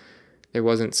know, there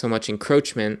wasn't so much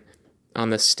encroachment on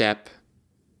the steppe,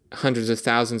 hundreds of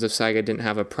thousands of saiga didn't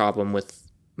have a problem with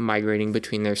migrating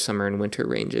between their summer and winter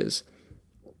ranges.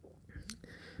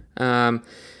 And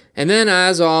then,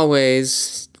 as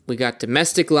always, we got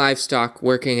domestic livestock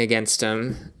working against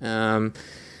them. You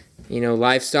know,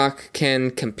 livestock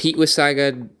can compete with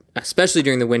saiga, especially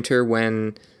during the winter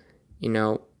when, you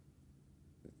know,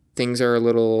 things are a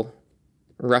little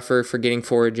rougher for getting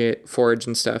forage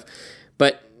and stuff.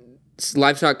 But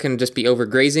livestock can just be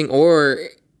overgrazing, or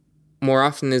more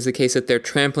often is the case that they're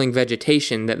trampling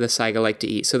vegetation that the saiga like to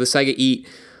eat. So the saiga eat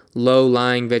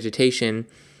low-lying vegetation,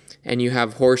 and you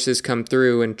have horses come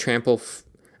through and trample.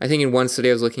 I think in one study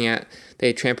I was looking at,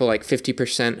 they trample like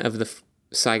 50% of the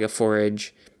saiga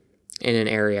forage in an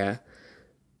area,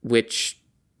 which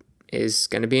is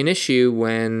going to be an issue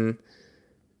when,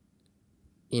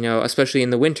 you know, especially in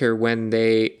the winter when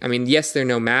yes, they're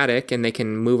nomadic and they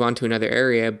can move on to another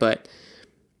area, but,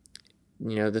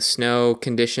 you know, the snow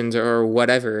conditions or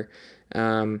whatever.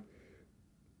 It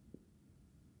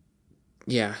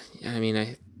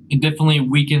definitely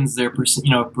weakens their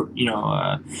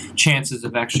chances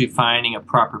of actually finding a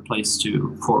proper place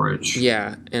to forage.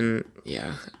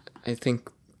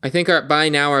 I think by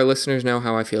now our listeners know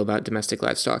how I feel about domestic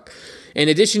livestock. In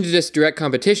addition to just direct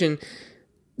competition,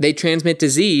 they transmit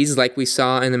disease, like we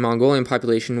saw in the Mongolian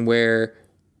population, where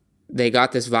they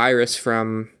got this virus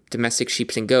from domestic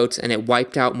sheep and goats, and it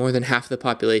wiped out more than half the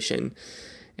population.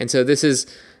 And so this is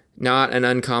not an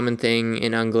uncommon thing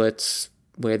in ungulates,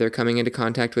 where they're coming into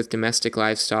contact with domestic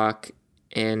livestock,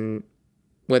 and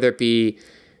whether it be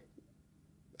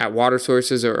at water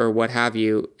sources or what have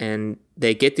you, and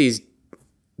they get these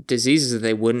diseases that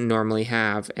they wouldn't normally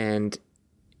have, and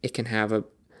it can have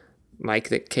like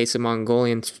the case of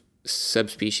Mongolian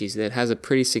subspecies, that has a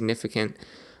pretty significant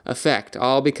effect,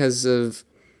 all because of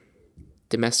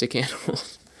domestic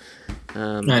animals.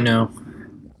 I know.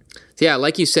 So yeah,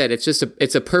 like you said,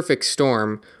 it's a perfect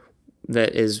storm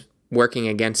that is working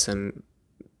against them,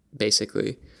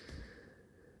 basically.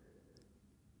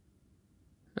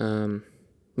 So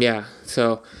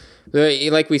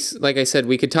like I said,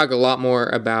 we could talk a lot more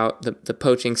about the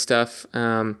poaching stuff,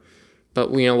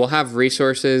 but we'll have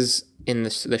resources in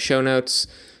the show notes.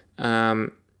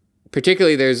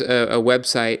 Particularly, there's a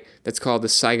website that's called the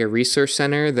Saiga Resource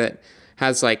Center that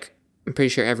has, like, I'm pretty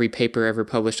sure every paper ever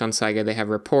published on saiga. They have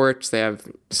reports, they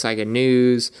have saiga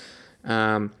news.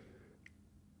 So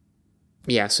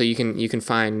you can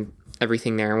find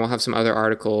everything there, and we'll have some other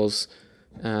articles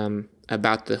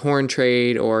about the horn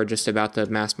trade or just about the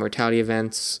mass mortality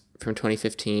events from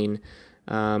 2015.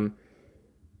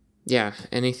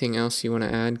 Anything else you want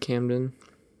to add, Camden?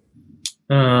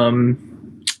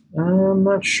 I'm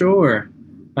not sure.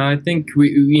 I think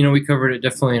we covered it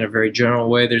definitely in a very general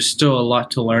way. There's still a lot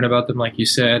to learn about them, like you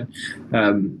said.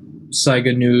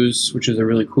 Saiga News, which is a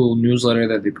really cool newsletter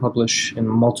that they publish in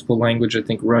multiple languages. I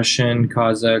think Russian,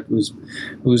 Kazakh,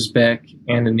 Uzbek,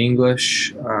 and in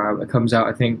English. It comes out,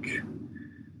 I think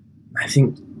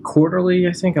quarterly.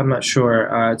 I'm not sure.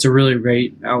 It's a really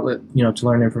great outlet, to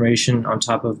learn information on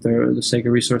top of the Saiga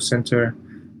Resource Center.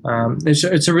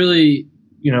 It's a really,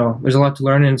 there's a lot to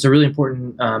learn, and it's a really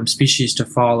important species to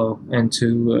follow and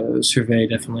to survey,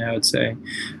 definitely, I would say.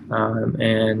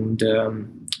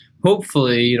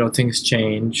 Hopefully, things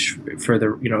change for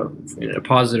the, in a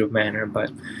positive manner. But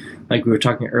like we were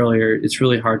talking earlier, it's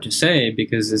really hard to say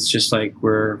because it's just like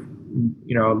we're,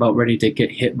 about ready to get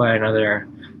hit by another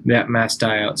mass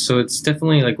die out. So it's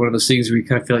definitely like one of those things where you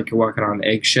kind of feel like you're walking on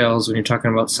eggshells when you're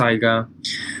talking about Saiga.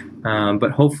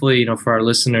 But hopefully, for our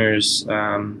listeners,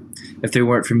 if they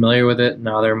weren't familiar with it,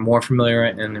 now they're more familiar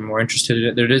and they're more interested in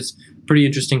it. There is pretty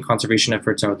interesting conservation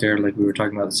efforts out there, like we were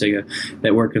talking about the Saiga,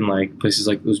 that work in like places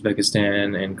like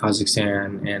Uzbekistan and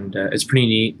Kazakhstan, and it's pretty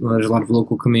neat. There's a lot of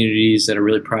local communities that are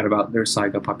really proud about their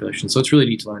Saiga population, so it's really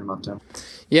neat to learn about them.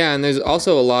 Yeah, and there's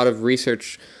also a lot of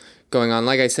research going on.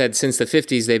 Like I said, since the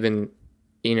 50s, they've been,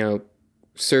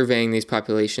 surveying these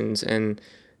populations, and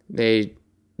they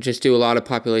just do a lot of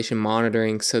population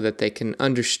monitoring so that they can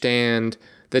understand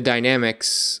the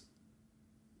dynamics,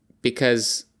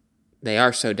 because they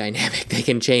are so dynamic. They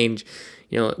can change,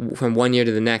 from one year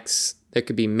to the next. There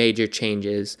could be major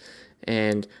changes,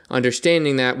 and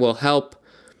understanding that will help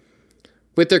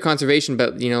with their conservation.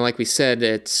 But, like we said,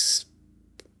 it's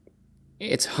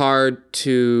hard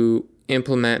to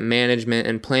implement management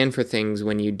and plan for things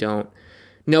when you don't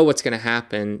know what's going to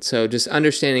happen. So just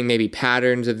understanding maybe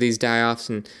patterns of these die-offs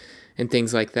and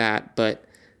things like that. But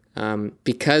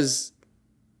because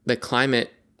the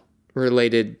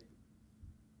climate-related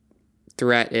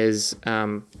threat is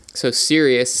so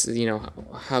serious,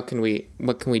 what can we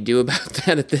do about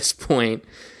that at this point?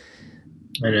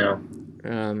 I know.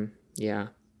 Yeah.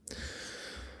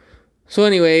 So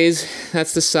anyways,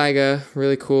 that's the Saiga,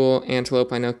 really cool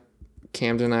antelope. I know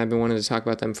Camden and I have been wanting to talk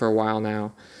about them for a while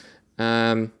now.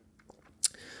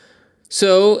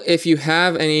 So if you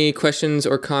have any questions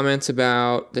or comments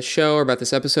about the show or about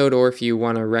this episode, or if you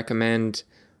want to recommend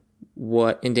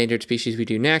what endangered species we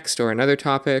do next or another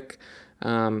topic,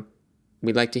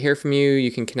 we'd like to hear from you.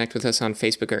 You can connect with us on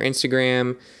Facebook or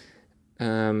Instagram,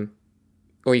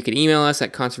 or you can email us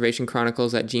at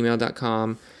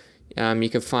conservationchronicles@gmail.com. You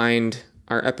can find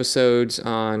our episodes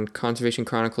on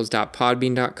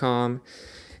conservationchronicles.podbean.com,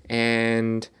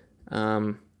 and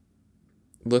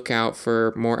look out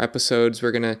for more episodes.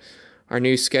 Our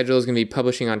new schedule is gonna be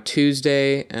publishing on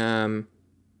Tuesday.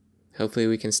 Hopefully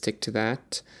we can stick to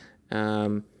that.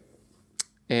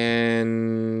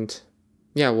 And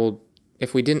yeah,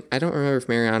 if we didn't, I don't remember if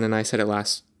Marianne and I said it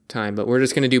last time, but we're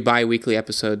just gonna do bi-weekly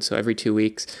episodes. So every 2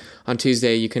 weeks on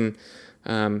Tuesday, you can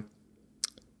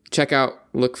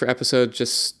look for episodes,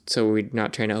 just so we're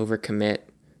not trying to overcommit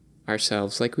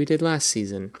ourselves like we did last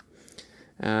season.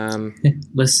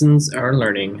 Lessons are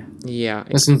learning. Yeah.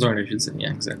 Lessons learned, I should say.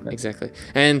 Yeah, exactly. Exactly.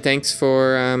 And thanks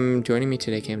for joining me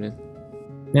today, Camden.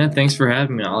 Yeah, thanks for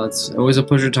having me, Al. It's always a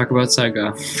pleasure to talk about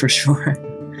Saiga, for sure.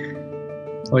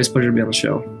 Always a pleasure to be on the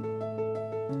show.